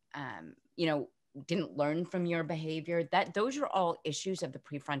 didn't learn from your behavior. Those are all issues of the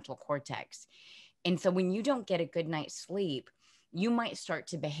prefrontal cortex. And so when you don't get a good night's sleep, you might start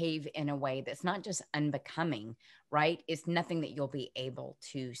to behave in a way that's not just unbecoming, right? It's nothing that you'll be able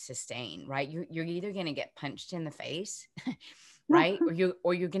to sustain, right? You're either going to get punched in the face, right?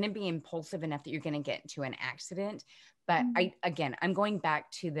 or you're going to be impulsive enough that you're going to get into an accident. But I'm going back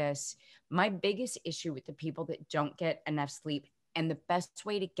to this. My biggest issue with the people that don't get enough sleep, and the best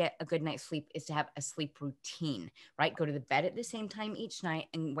way to get a good night's sleep, is to have a sleep routine, right? Go to the bed at the same time each night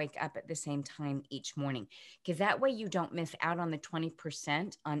and wake up at the same time each morning. Because that way you don't miss out on the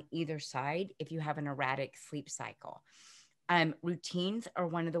 20% on either side if you have an erratic sleep cycle. Routines are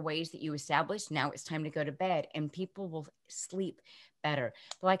one of the ways that you establish, now it's time to go to bed, and people will sleep better.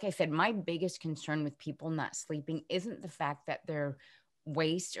 But like I said, my biggest concern with people not sleeping isn't the fact that they're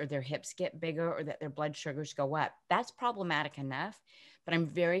waist or their hips get bigger or that their blood sugars go up. That's problematic enough, but I'm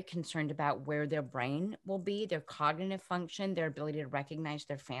very concerned about where their brain will be, their cognitive function, their ability to recognize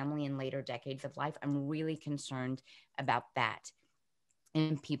their family in later decades of life. I'm really concerned about that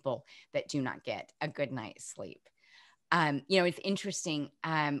in people that do not get a good night's sleep. It's interesting,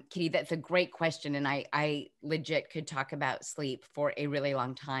 Kitty, that's a great question. And I legit could talk about sleep for a really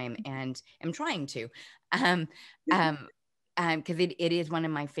long time, and am trying to. Because it is one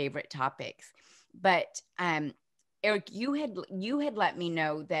of my favorite topics. But Eric, you had let me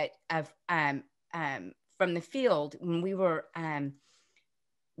know that from the field, when we were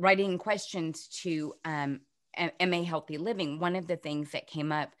writing questions to MA Healthy Living, one of the things that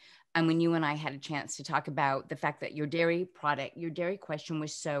came up when you and I had a chance to talk about the fact that your dairy question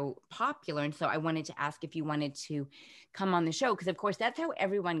was so popular. And so I wanted to ask if you wanted to come on the show, because of course that's how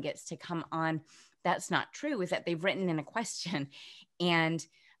everyone gets to come on. That's not true, is that they've written in a question and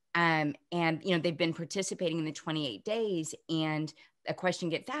they've been participating in the 28 days and a question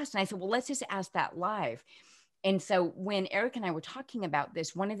gets asked. And I said, well, let's just ask that live. And so when Eric and I were talking about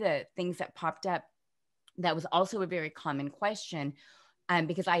this, one of the things that popped up that was also a very common question,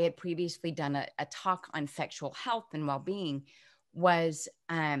 because I had previously done a talk on sexual health and well-being, was,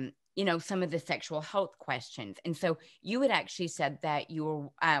 some of the sexual health questions. And so you had actually said that you were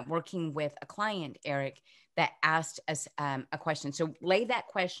working with a client, Eric, that asked us a question. So lay that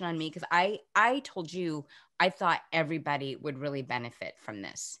question on me, because I told you I thought everybody would really benefit from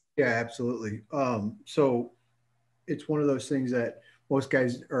this. Yeah, absolutely. So it's one of those things that most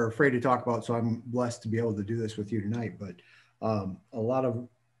guys are afraid to talk about. So I'm blessed to be able to do this with you tonight. But a lot of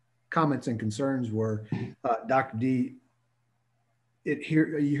comments and concerns were, Dr. D, you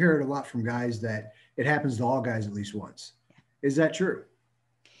hear it a lot from guys that it happens to all guys at least once. Is that true?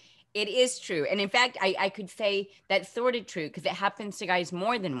 It is true. And in fact, I could say that's sort of true because it happens to guys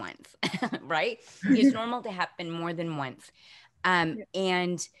more than once, right? It's normal to happen more than once.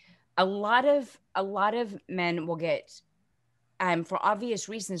 And a lot of men will get, for obvious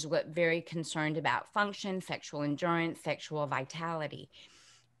reasons, will get very concerned about function, sexual endurance, sexual vitality.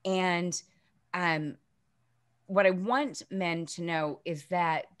 And what I want men to know is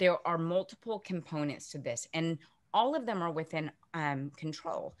that there are multiple components to this, and all of them are within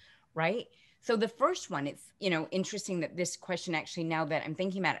control, right? So the first one, it's, interesting that this question actually, now that I'm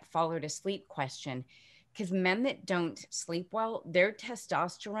thinking about it, followed a sleep question, because men that don't sleep well, their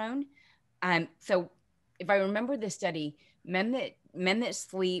testosterone. So if I remember the study, men that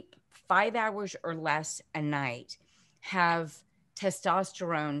sleep 5 hours or less a night have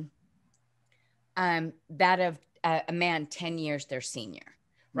testosterone that of a man 10 years their senior,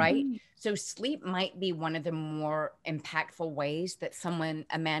 right? Mm-hmm. So sleep might be one of the more impactful ways that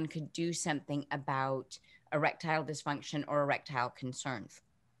a man could do something about erectile dysfunction or erectile concerns.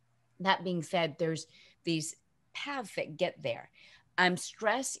 That being said, there's these paths that get there.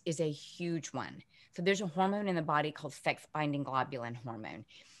 Stress is a huge one. So there's a hormone in the body called sex-binding globulin hormone.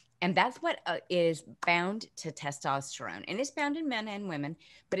 And that's what is bound to testosterone. And it's bound in men and women,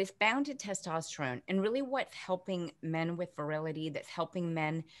 but it's bound to testosterone. And really what's helping men with virility, that's helping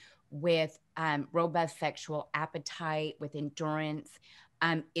men with robust sexual appetite, with endurance,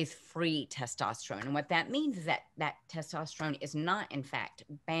 is free testosterone. And what that means is that testosterone is not, in fact,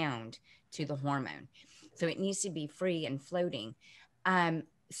 bound to the hormone. So it needs to be free and floating.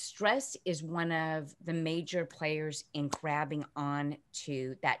 Stress is one of the major players in grabbing on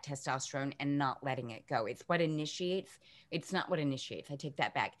to that testosterone and not letting it go. It's not what initiates. I take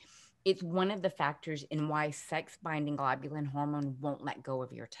that back. It's one of the factors in why sex-binding globulin hormone won't let go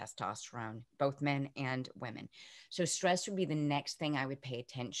of your testosterone, both men and women. So stress would be the next thing I would pay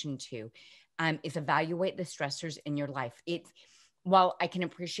attention to, is evaluate the stressors in your life. While I can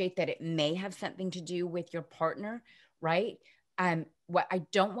appreciate that it may have something to do with your partner, right? What I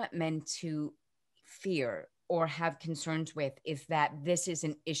don't want men to fear or have concerns with is that this is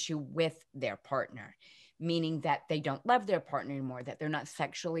an issue with their partner, meaning that they don't love their partner anymore, that they're not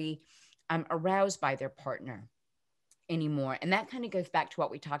sexually aroused by their partner anymore. And that kind of goes back to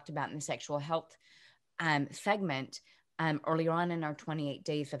what we talked about in the sexual health segment earlier on in our 28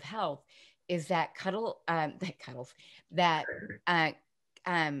 days of health, is that couples that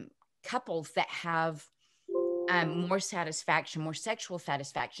have more satisfaction, more sexual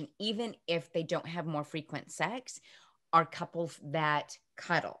satisfaction, even if they don't have more frequent sex, are couples that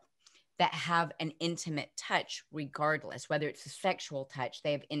cuddle, that have an intimate touch regardless, whether it's a sexual touch,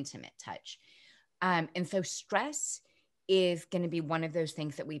 they have intimate touch. And so stress is going to be one of those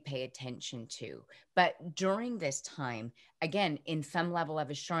things that we pay attention to. But during this time, again, in some level of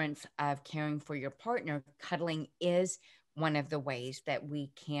assurance of caring for your partner, cuddling is one of the ways that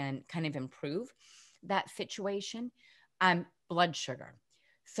we can kind of improve that situation. Blood sugar.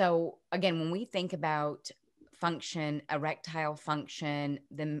 So again, when we think about function, erectile function,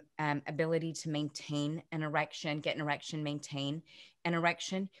 the ability to maintain an erection, get an erection, maintain an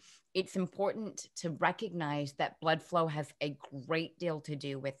erection, it's important to recognize that blood flow has a great deal to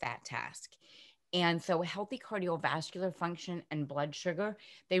do with that task. And so healthy cardiovascular function and blood sugar,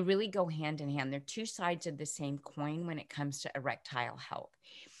 they really go hand in hand. They're two sides of the same coin when it comes to erectile health.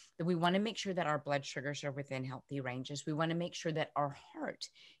 that we want to make sure that our blood sugars are within healthy ranges. We want to make sure that our heart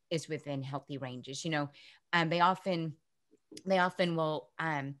is within healthy ranges. And they often will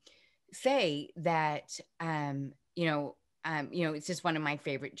say that it's just one of my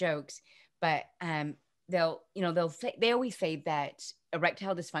favorite jokes, but they always say that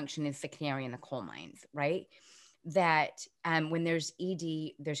erectile dysfunction is the canary in the coal mines, right? That when there's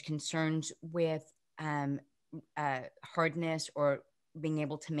ED, there's concerns with hardness or being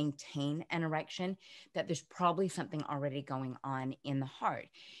able to maintain an erection, that there's probably something already going on in the heart.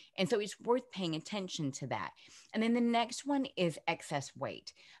 And so it's worth paying attention to that. And then the next one is excess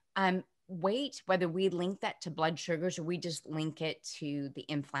weight. Weight, whether we link that to blood sugars or we just link it to the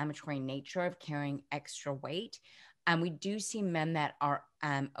inflammatory nature of carrying extra weight. We do see men that are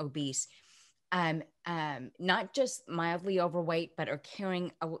obese, not just mildly overweight, but are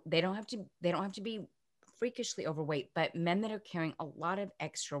carrying, they don't have to be freakishly overweight, but men that are carrying a lot of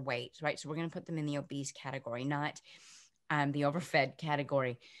extra weight, right? So we're going to put them in the obese category, not the overfed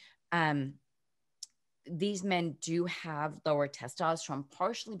category. These men do have lower testosterone,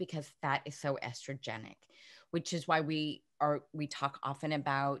 partially because fat is so estrogenic, which is why we talk often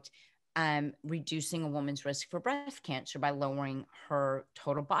about reducing a woman's risk for breast cancer by lowering her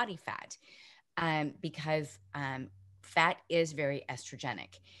total body fat, because fat is very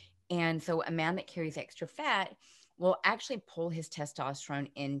estrogenic. And so a man that carries extra fat will actually pull his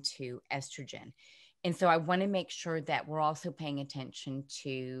testosterone into estrogen. And so I want to make sure that we're also paying attention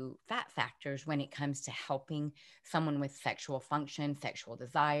to fat factors when it comes to helping someone with sexual function, sexual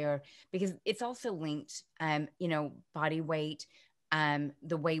desire, because it's also linked, body weight,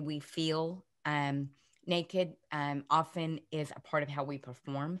 the way we feel naked often is a part of how we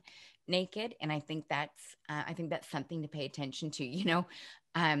perform naked. And I think that's something to pay attention to.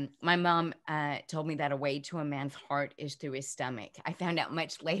 My mom told me that a way to a man's heart is through his stomach. I found out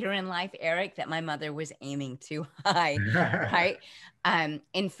much later in life, Eric, that my mother was aiming too high, right?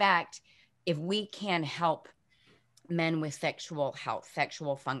 In fact, if we can help men with sexual health,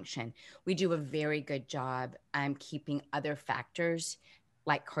 sexual function, we do a very good job keeping other factors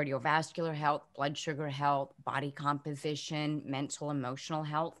like cardiovascular health, blood sugar health, body composition, mental, emotional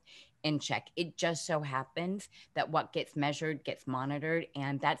health in check. It just so happens that what gets measured gets monitored,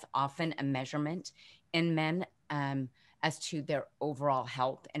 and that's often a measurement in men as to their overall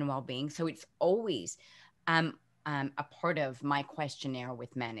health and well-being. So it's always a part of my questionnaire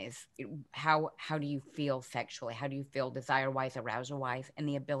with men is how do you feel sexually? How do you feel desire-wise, arousal-wise, and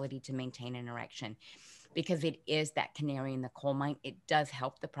the ability to maintain an erection? Because it is that canary in the coal mine. It does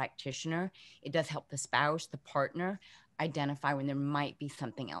help the practitioner. It does help the spouse, the partner, identify when there might be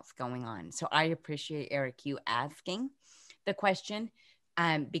something else going on. So I appreciate, Eric, you asking the question,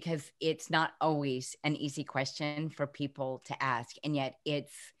 because it's not always an easy question for people to ask. And yet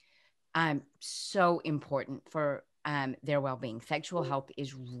it's so important for their well-being. Sexual health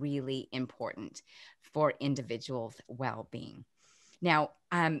is really important for individuals' well-being. Now,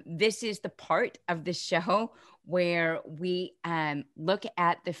 this is the part of the show where we look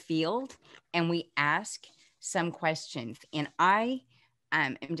at the field and we ask some questions. And I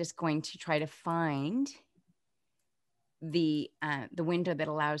am just going to try to find the window that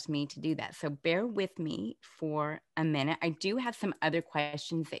allows me to do that. So bear with me for a minute. I do have some other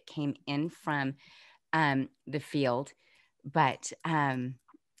questions that came in from the field, but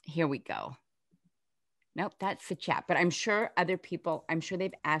here we go. Nope, that's the chat, but I'm sure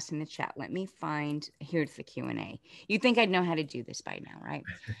they've asked in the chat. Let me find, here's the Q&A. You'd think I'd know how to do this by now,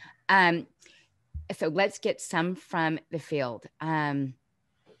 right? So let's get some from the field.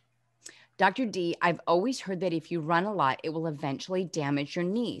 Dr. D, I've always heard that if you run a lot, it will eventually damage your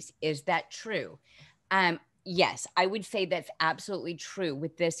knees. Is that true? Yes, I would say that's absolutely true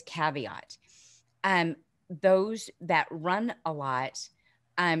with this caveat. Those that run a lot,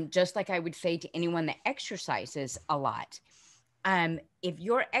 just like I would say to anyone that exercises a lot, if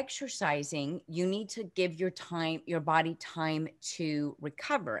you're exercising, you need to give your body time to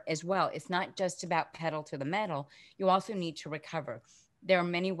recover as well. It's not just about pedal to the metal. You also need to recover. There are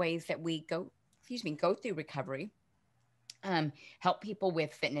many ways that we go through recovery, help people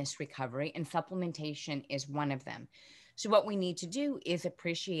with fitness recovery, and supplementation is one of them. So what we need to do is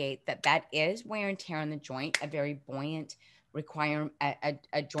appreciate that is wear and tear on the joint, a very buoyant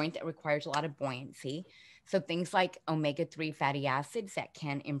a joint that requires a lot of buoyancy. So things like omega-3 fatty acids that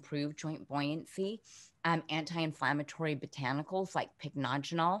can improve joint buoyancy, anti-inflammatory botanicals like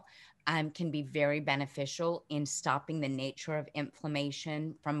pycnogenol can be very beneficial in stopping the nature of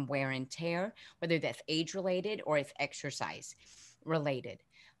inflammation from wear and tear, whether that's age-related or it's exercise-related.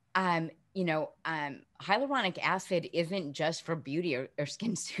 Hyaluronic acid isn't just for beauty or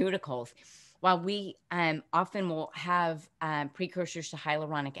SkinCeuticals. While we often will have precursors to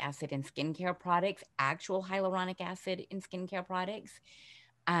hyaluronic acid in skincare products, actual hyaluronic acid in skincare products,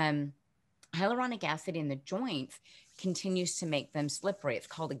 um, hyaluronic acid in the joints continues to make them slippery. It's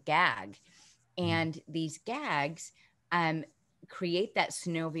called a gag. And these gags um, create that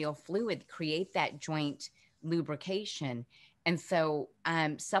synovial fluid, create that joint lubrication. And so,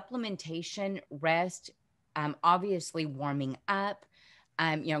 supplementation, rest, obviously warming up,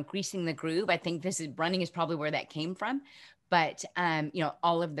 greasing the groove. I think this is running is probably where that came from. But,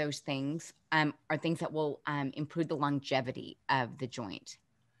 all of those things are things that will improve the longevity of the joint.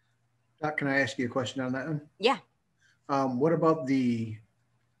 Doc, can I ask you a question on that one? Yeah. What about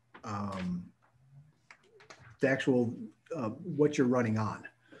um, the actual what you're running on?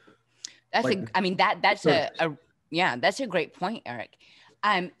 That's Like that's surface. that's a great point, Eric.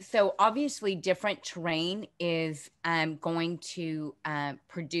 So obviously different terrain is going to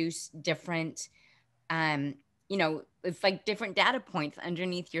produce different it's like different data points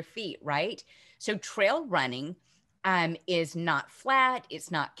underneath your feet, right? So trail running is not flat,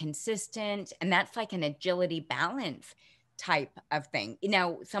 it's not consistent, and that's like an agility balance type of thing.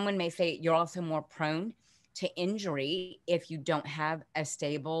 Someone may say you're also more prone to injury if you don't have a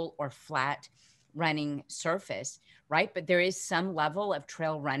stable or flat running surface, right? But there is some level of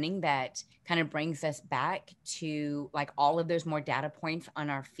trail running that kind of brings us back to like all of those more data points on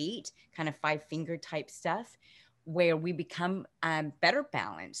our feet, kind of 5-finger type stuff, where we become better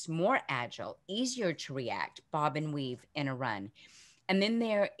balanced, more agile, easier to react, bob and weave in a run. And then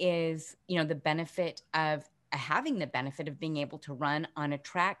there is, the benefit of having the benefit of being able to run on a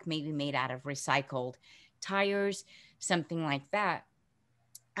track maybe made out of recycled tires, something like that.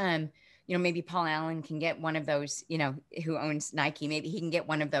 Maybe Paul Allen can get one of those, who owns Nike, maybe he can get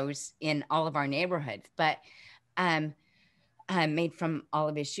one of those in all of our neighborhoods, but made from all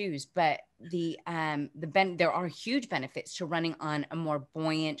of his shoes. But there are huge benefits to running on a more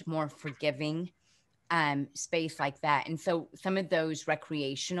buoyant, more forgiving space like that. And so some of those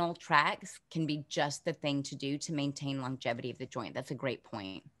recreational tracks can be just the thing to do to maintain longevity of the joint. That's a great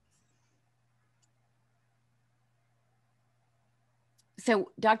point.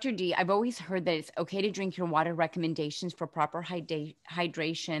 So, Dr. D, I've always heard that it's okay to drink your water recommendations for proper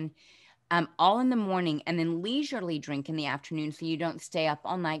hydration all in the morning and then leisurely drink in the afternoon so you don't stay up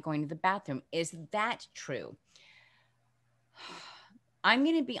all night going to the bathroom. Is that true? I'm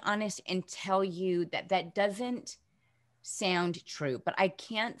going to be honest and tell you that that doesn't sound true, but I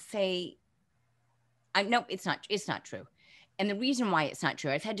can't say no, it's not true. And the reason why it's not true,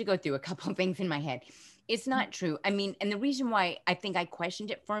 I've had to go through a couple of things in my head. It's not true. I mean, and the reason why I think I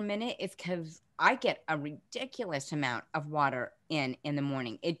questioned it for a minute is because I get a ridiculous amount of water in the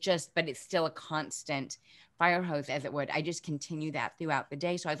morning. But it's still a constant fire hose, as it would. I just continue that throughout the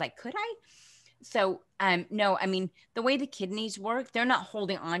day. So I was like, could I? So, no, I mean, the way the kidneys work, they're not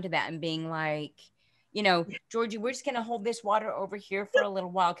holding on to that and being like, Georgie, we're just going to hold this water over here for a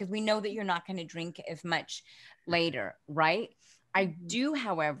little while because we know that you're not going to drink as much later, right? I do,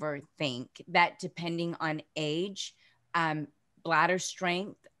 however, think that depending on age, bladder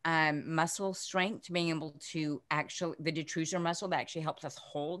strength, muscle strength, being able to the detrusor muscle that actually helps us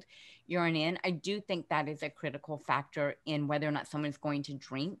hold urine in, I do think that is a critical factor in whether or not someone's going to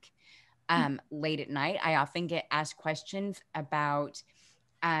drink late at night. I often get asked questions about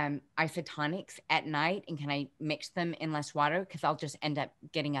isotonics at night and can I mix them in less water, because I'll just end up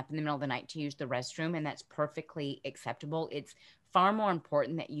getting up in the middle of the night to use the restroom, and that's perfectly acceptable. It's far more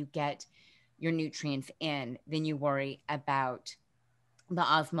important that you get your nutrients in than you worry about the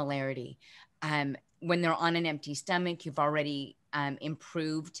osmolarity. When they're on an empty stomach, you've already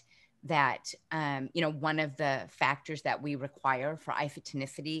improved that, one of the factors that we require for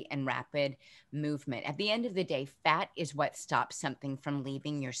isotonicity and rapid movement. At the end of the day, fat is what stops something from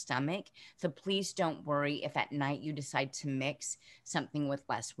leaving your stomach. So please don't worry if at night you decide to mix something with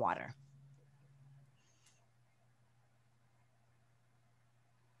less water.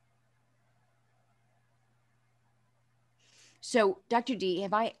 So, Dr. D,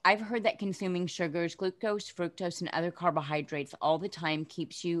 I've heard that consuming sugars, glucose, fructose, and other carbohydrates all the time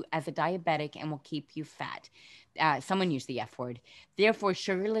keeps you as a diabetic and will keep you fat. Someone used the F word. Therefore,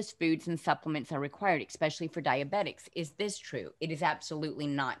 sugarless foods and supplements are required, especially for diabetics. Is this true? It is absolutely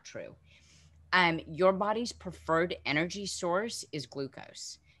not true. Your body's preferred energy source is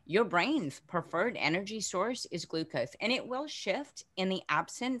glucose. Your brain's preferred energy source is glucose, and it will shift in the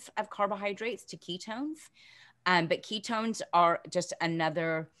absence of carbohydrates to ketones. But ketones are just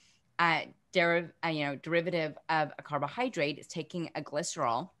another derivative of a carbohydrate. It's taking a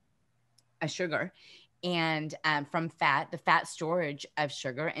glycerol a sugar, and from fat, the fat storage of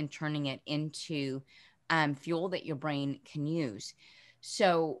sugar, and turning it into fuel that your brain can use.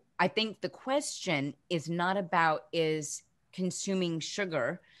 So I think the question is not about is consuming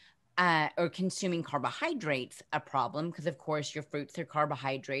sugar or consuming carbohydrates a problem, because of course your fruits are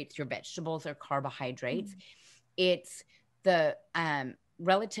carbohydrates, your vegetables are carbohydrates. It's the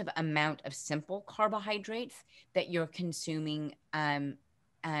relative amount of simple carbohydrates that you're consuming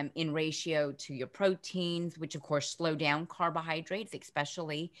in ratio to your proteins, which of course slow down carbohydrates,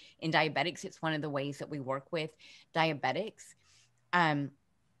 especially in diabetics. It's one of the ways that we work with diabetics.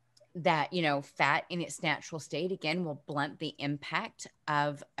 That, you know, fat in its natural state, again, will blunt the impact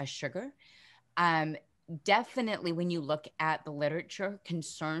of a sugar. Definitely, when you look at the literature,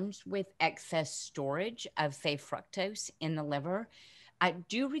 concerns with excess storage of, say, fructose in the liver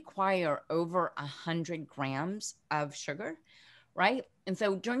do require over 100 grams of sugar, right? And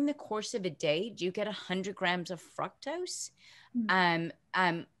so during the course of a day, do you get 100 grams of fructose?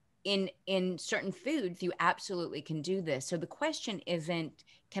 In certain foods, you absolutely can do this. So the question isn't,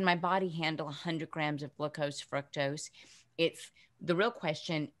 can my body handle 100 grams of glucose, fructose? It's the real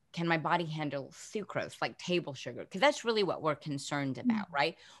question, can my body handle sucrose, like table sugar? Because that's really what we're concerned about,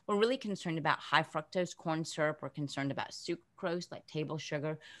 right? We're really concerned about high fructose corn syrup. We're concerned about sucrose, like table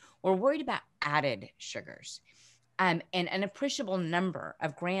sugar. We're worried about added sugars. And an appreciable number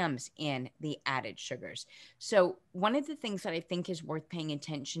of grams in the added sugars. So one of the things that I think is worth paying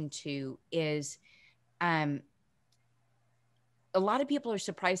attention to is a lot of people are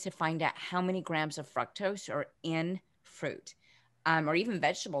surprised to find out how many grams of fructose are in fruit, or even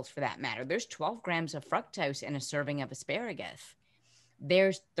vegetables for that matter. There's 12 grams of fructose in a serving of asparagus.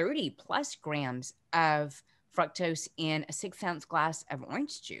 There's 30 plus grams of fructose in a 6-ounce glass of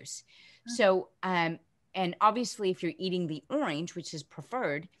orange juice. So, and obviously, if you're eating the orange, which is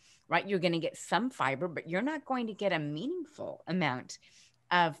preferred, right, you're going to get some fiber, but you're not going to get a meaningful amount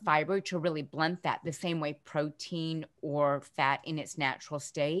of fiber to really blunt that the same way protein or fat in its natural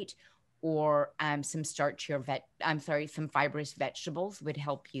state, or some some fibrous vegetables would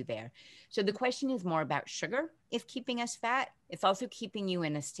help you there. So the question is more about sugar is keeping us fat. It's also keeping you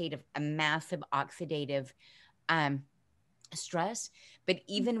in a state of a massive oxidative stress. But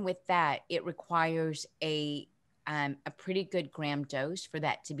even with that, it requires a pretty good gram dose for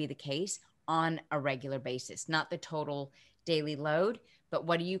that to be the case on a regular basis, not the total daily load, but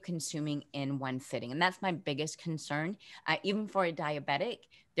what are you consuming in one sitting? And that's my biggest concern. Even for a diabetic,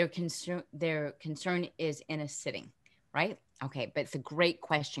 their concern is in a sitting, right? Okay, but it's a great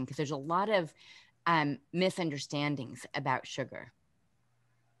question because there's a lot of misunderstandings about sugar.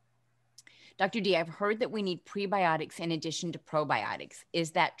 Dr. D, I've heard that we need prebiotics in addition to probiotics.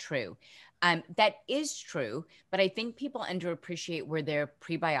 Is that true? That is true, but I think people underappreciate where their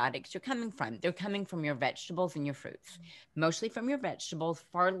prebiotics are coming from. They're coming from your vegetables and your fruits, mostly from your vegetables,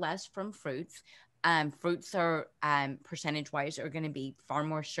 far less from fruits. Fruits are, percentage-wise, are going to be far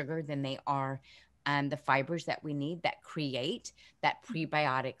more sugar than they are the fibers that we need that create that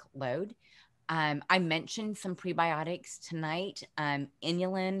prebiotic load. I mentioned some prebiotics tonight,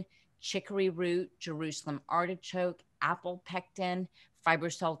 inulin, chicory root, Jerusalem artichoke, apple pectin,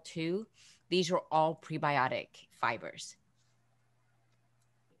 fibersol 2. These are all prebiotic fibers.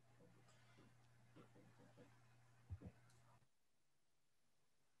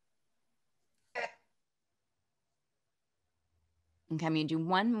 Okay, I'm going to do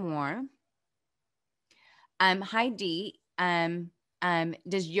one more. Hi, D.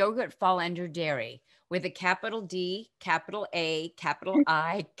 Does yogurt fall under dairy? With a capital D, capital A, capital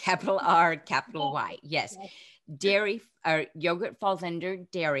I, capital R, capital Y. Yes. Dairy or yogurt falls under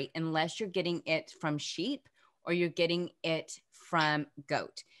dairy unless you're getting it from sheep or you're getting it from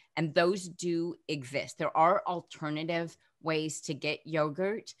goat. And those do exist. There are alternative ways to get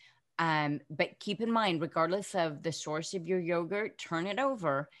yogurt. But keep in mind, regardless of the source of your yogurt, turn it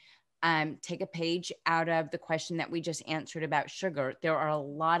over. Take a page out of the question that we just answered about sugar. There are a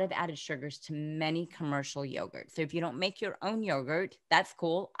lot of added sugars to many commercial yogurts. So if you don't make your own yogurt, that's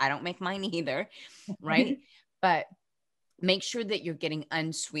cool. I don't make mine either, right? But make sure that you're getting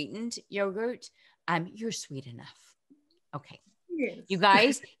unsweetened yogurt. You're sweet enough. Okay. Yes. You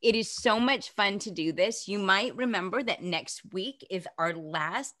guys, it is so much fun to do this. You might remember that next week is our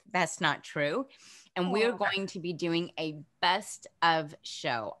last. That's not true. And we're going to be doing a best of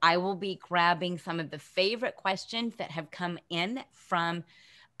show. I will be grabbing some of the favorite questions that have come in from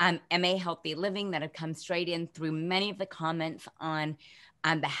MA Healthy Living that have come straight in through many of the comments on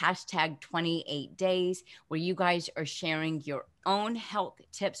the hashtag 28 days, where you guys are sharing your own health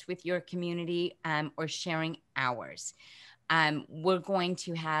tips with your community or sharing ours. We're going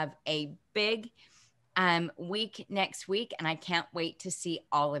to have a big week next week, and I can't wait to see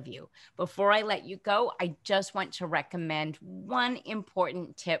all of you. Before I let you go, I just want to recommend one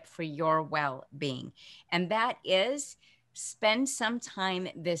important tip for your well-being, and that is spend some time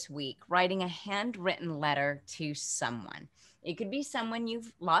this week writing a handwritten letter to someone. It could be someone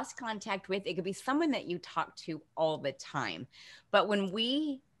you've lost contact with. It could be someone that you talk to all the time. But when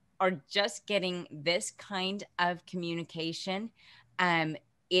we are just getting this kind of communication,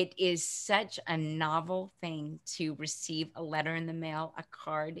 it is such a novel thing to receive a letter in the mail, a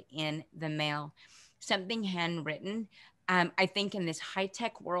card in the mail, something handwritten. I think in this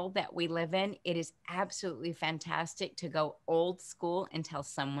high-tech world that we live in, it is absolutely fantastic to go old school and tell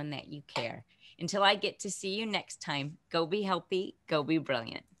someone that you care. Until I get to see you next time, go be healthy, go be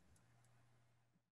brilliant.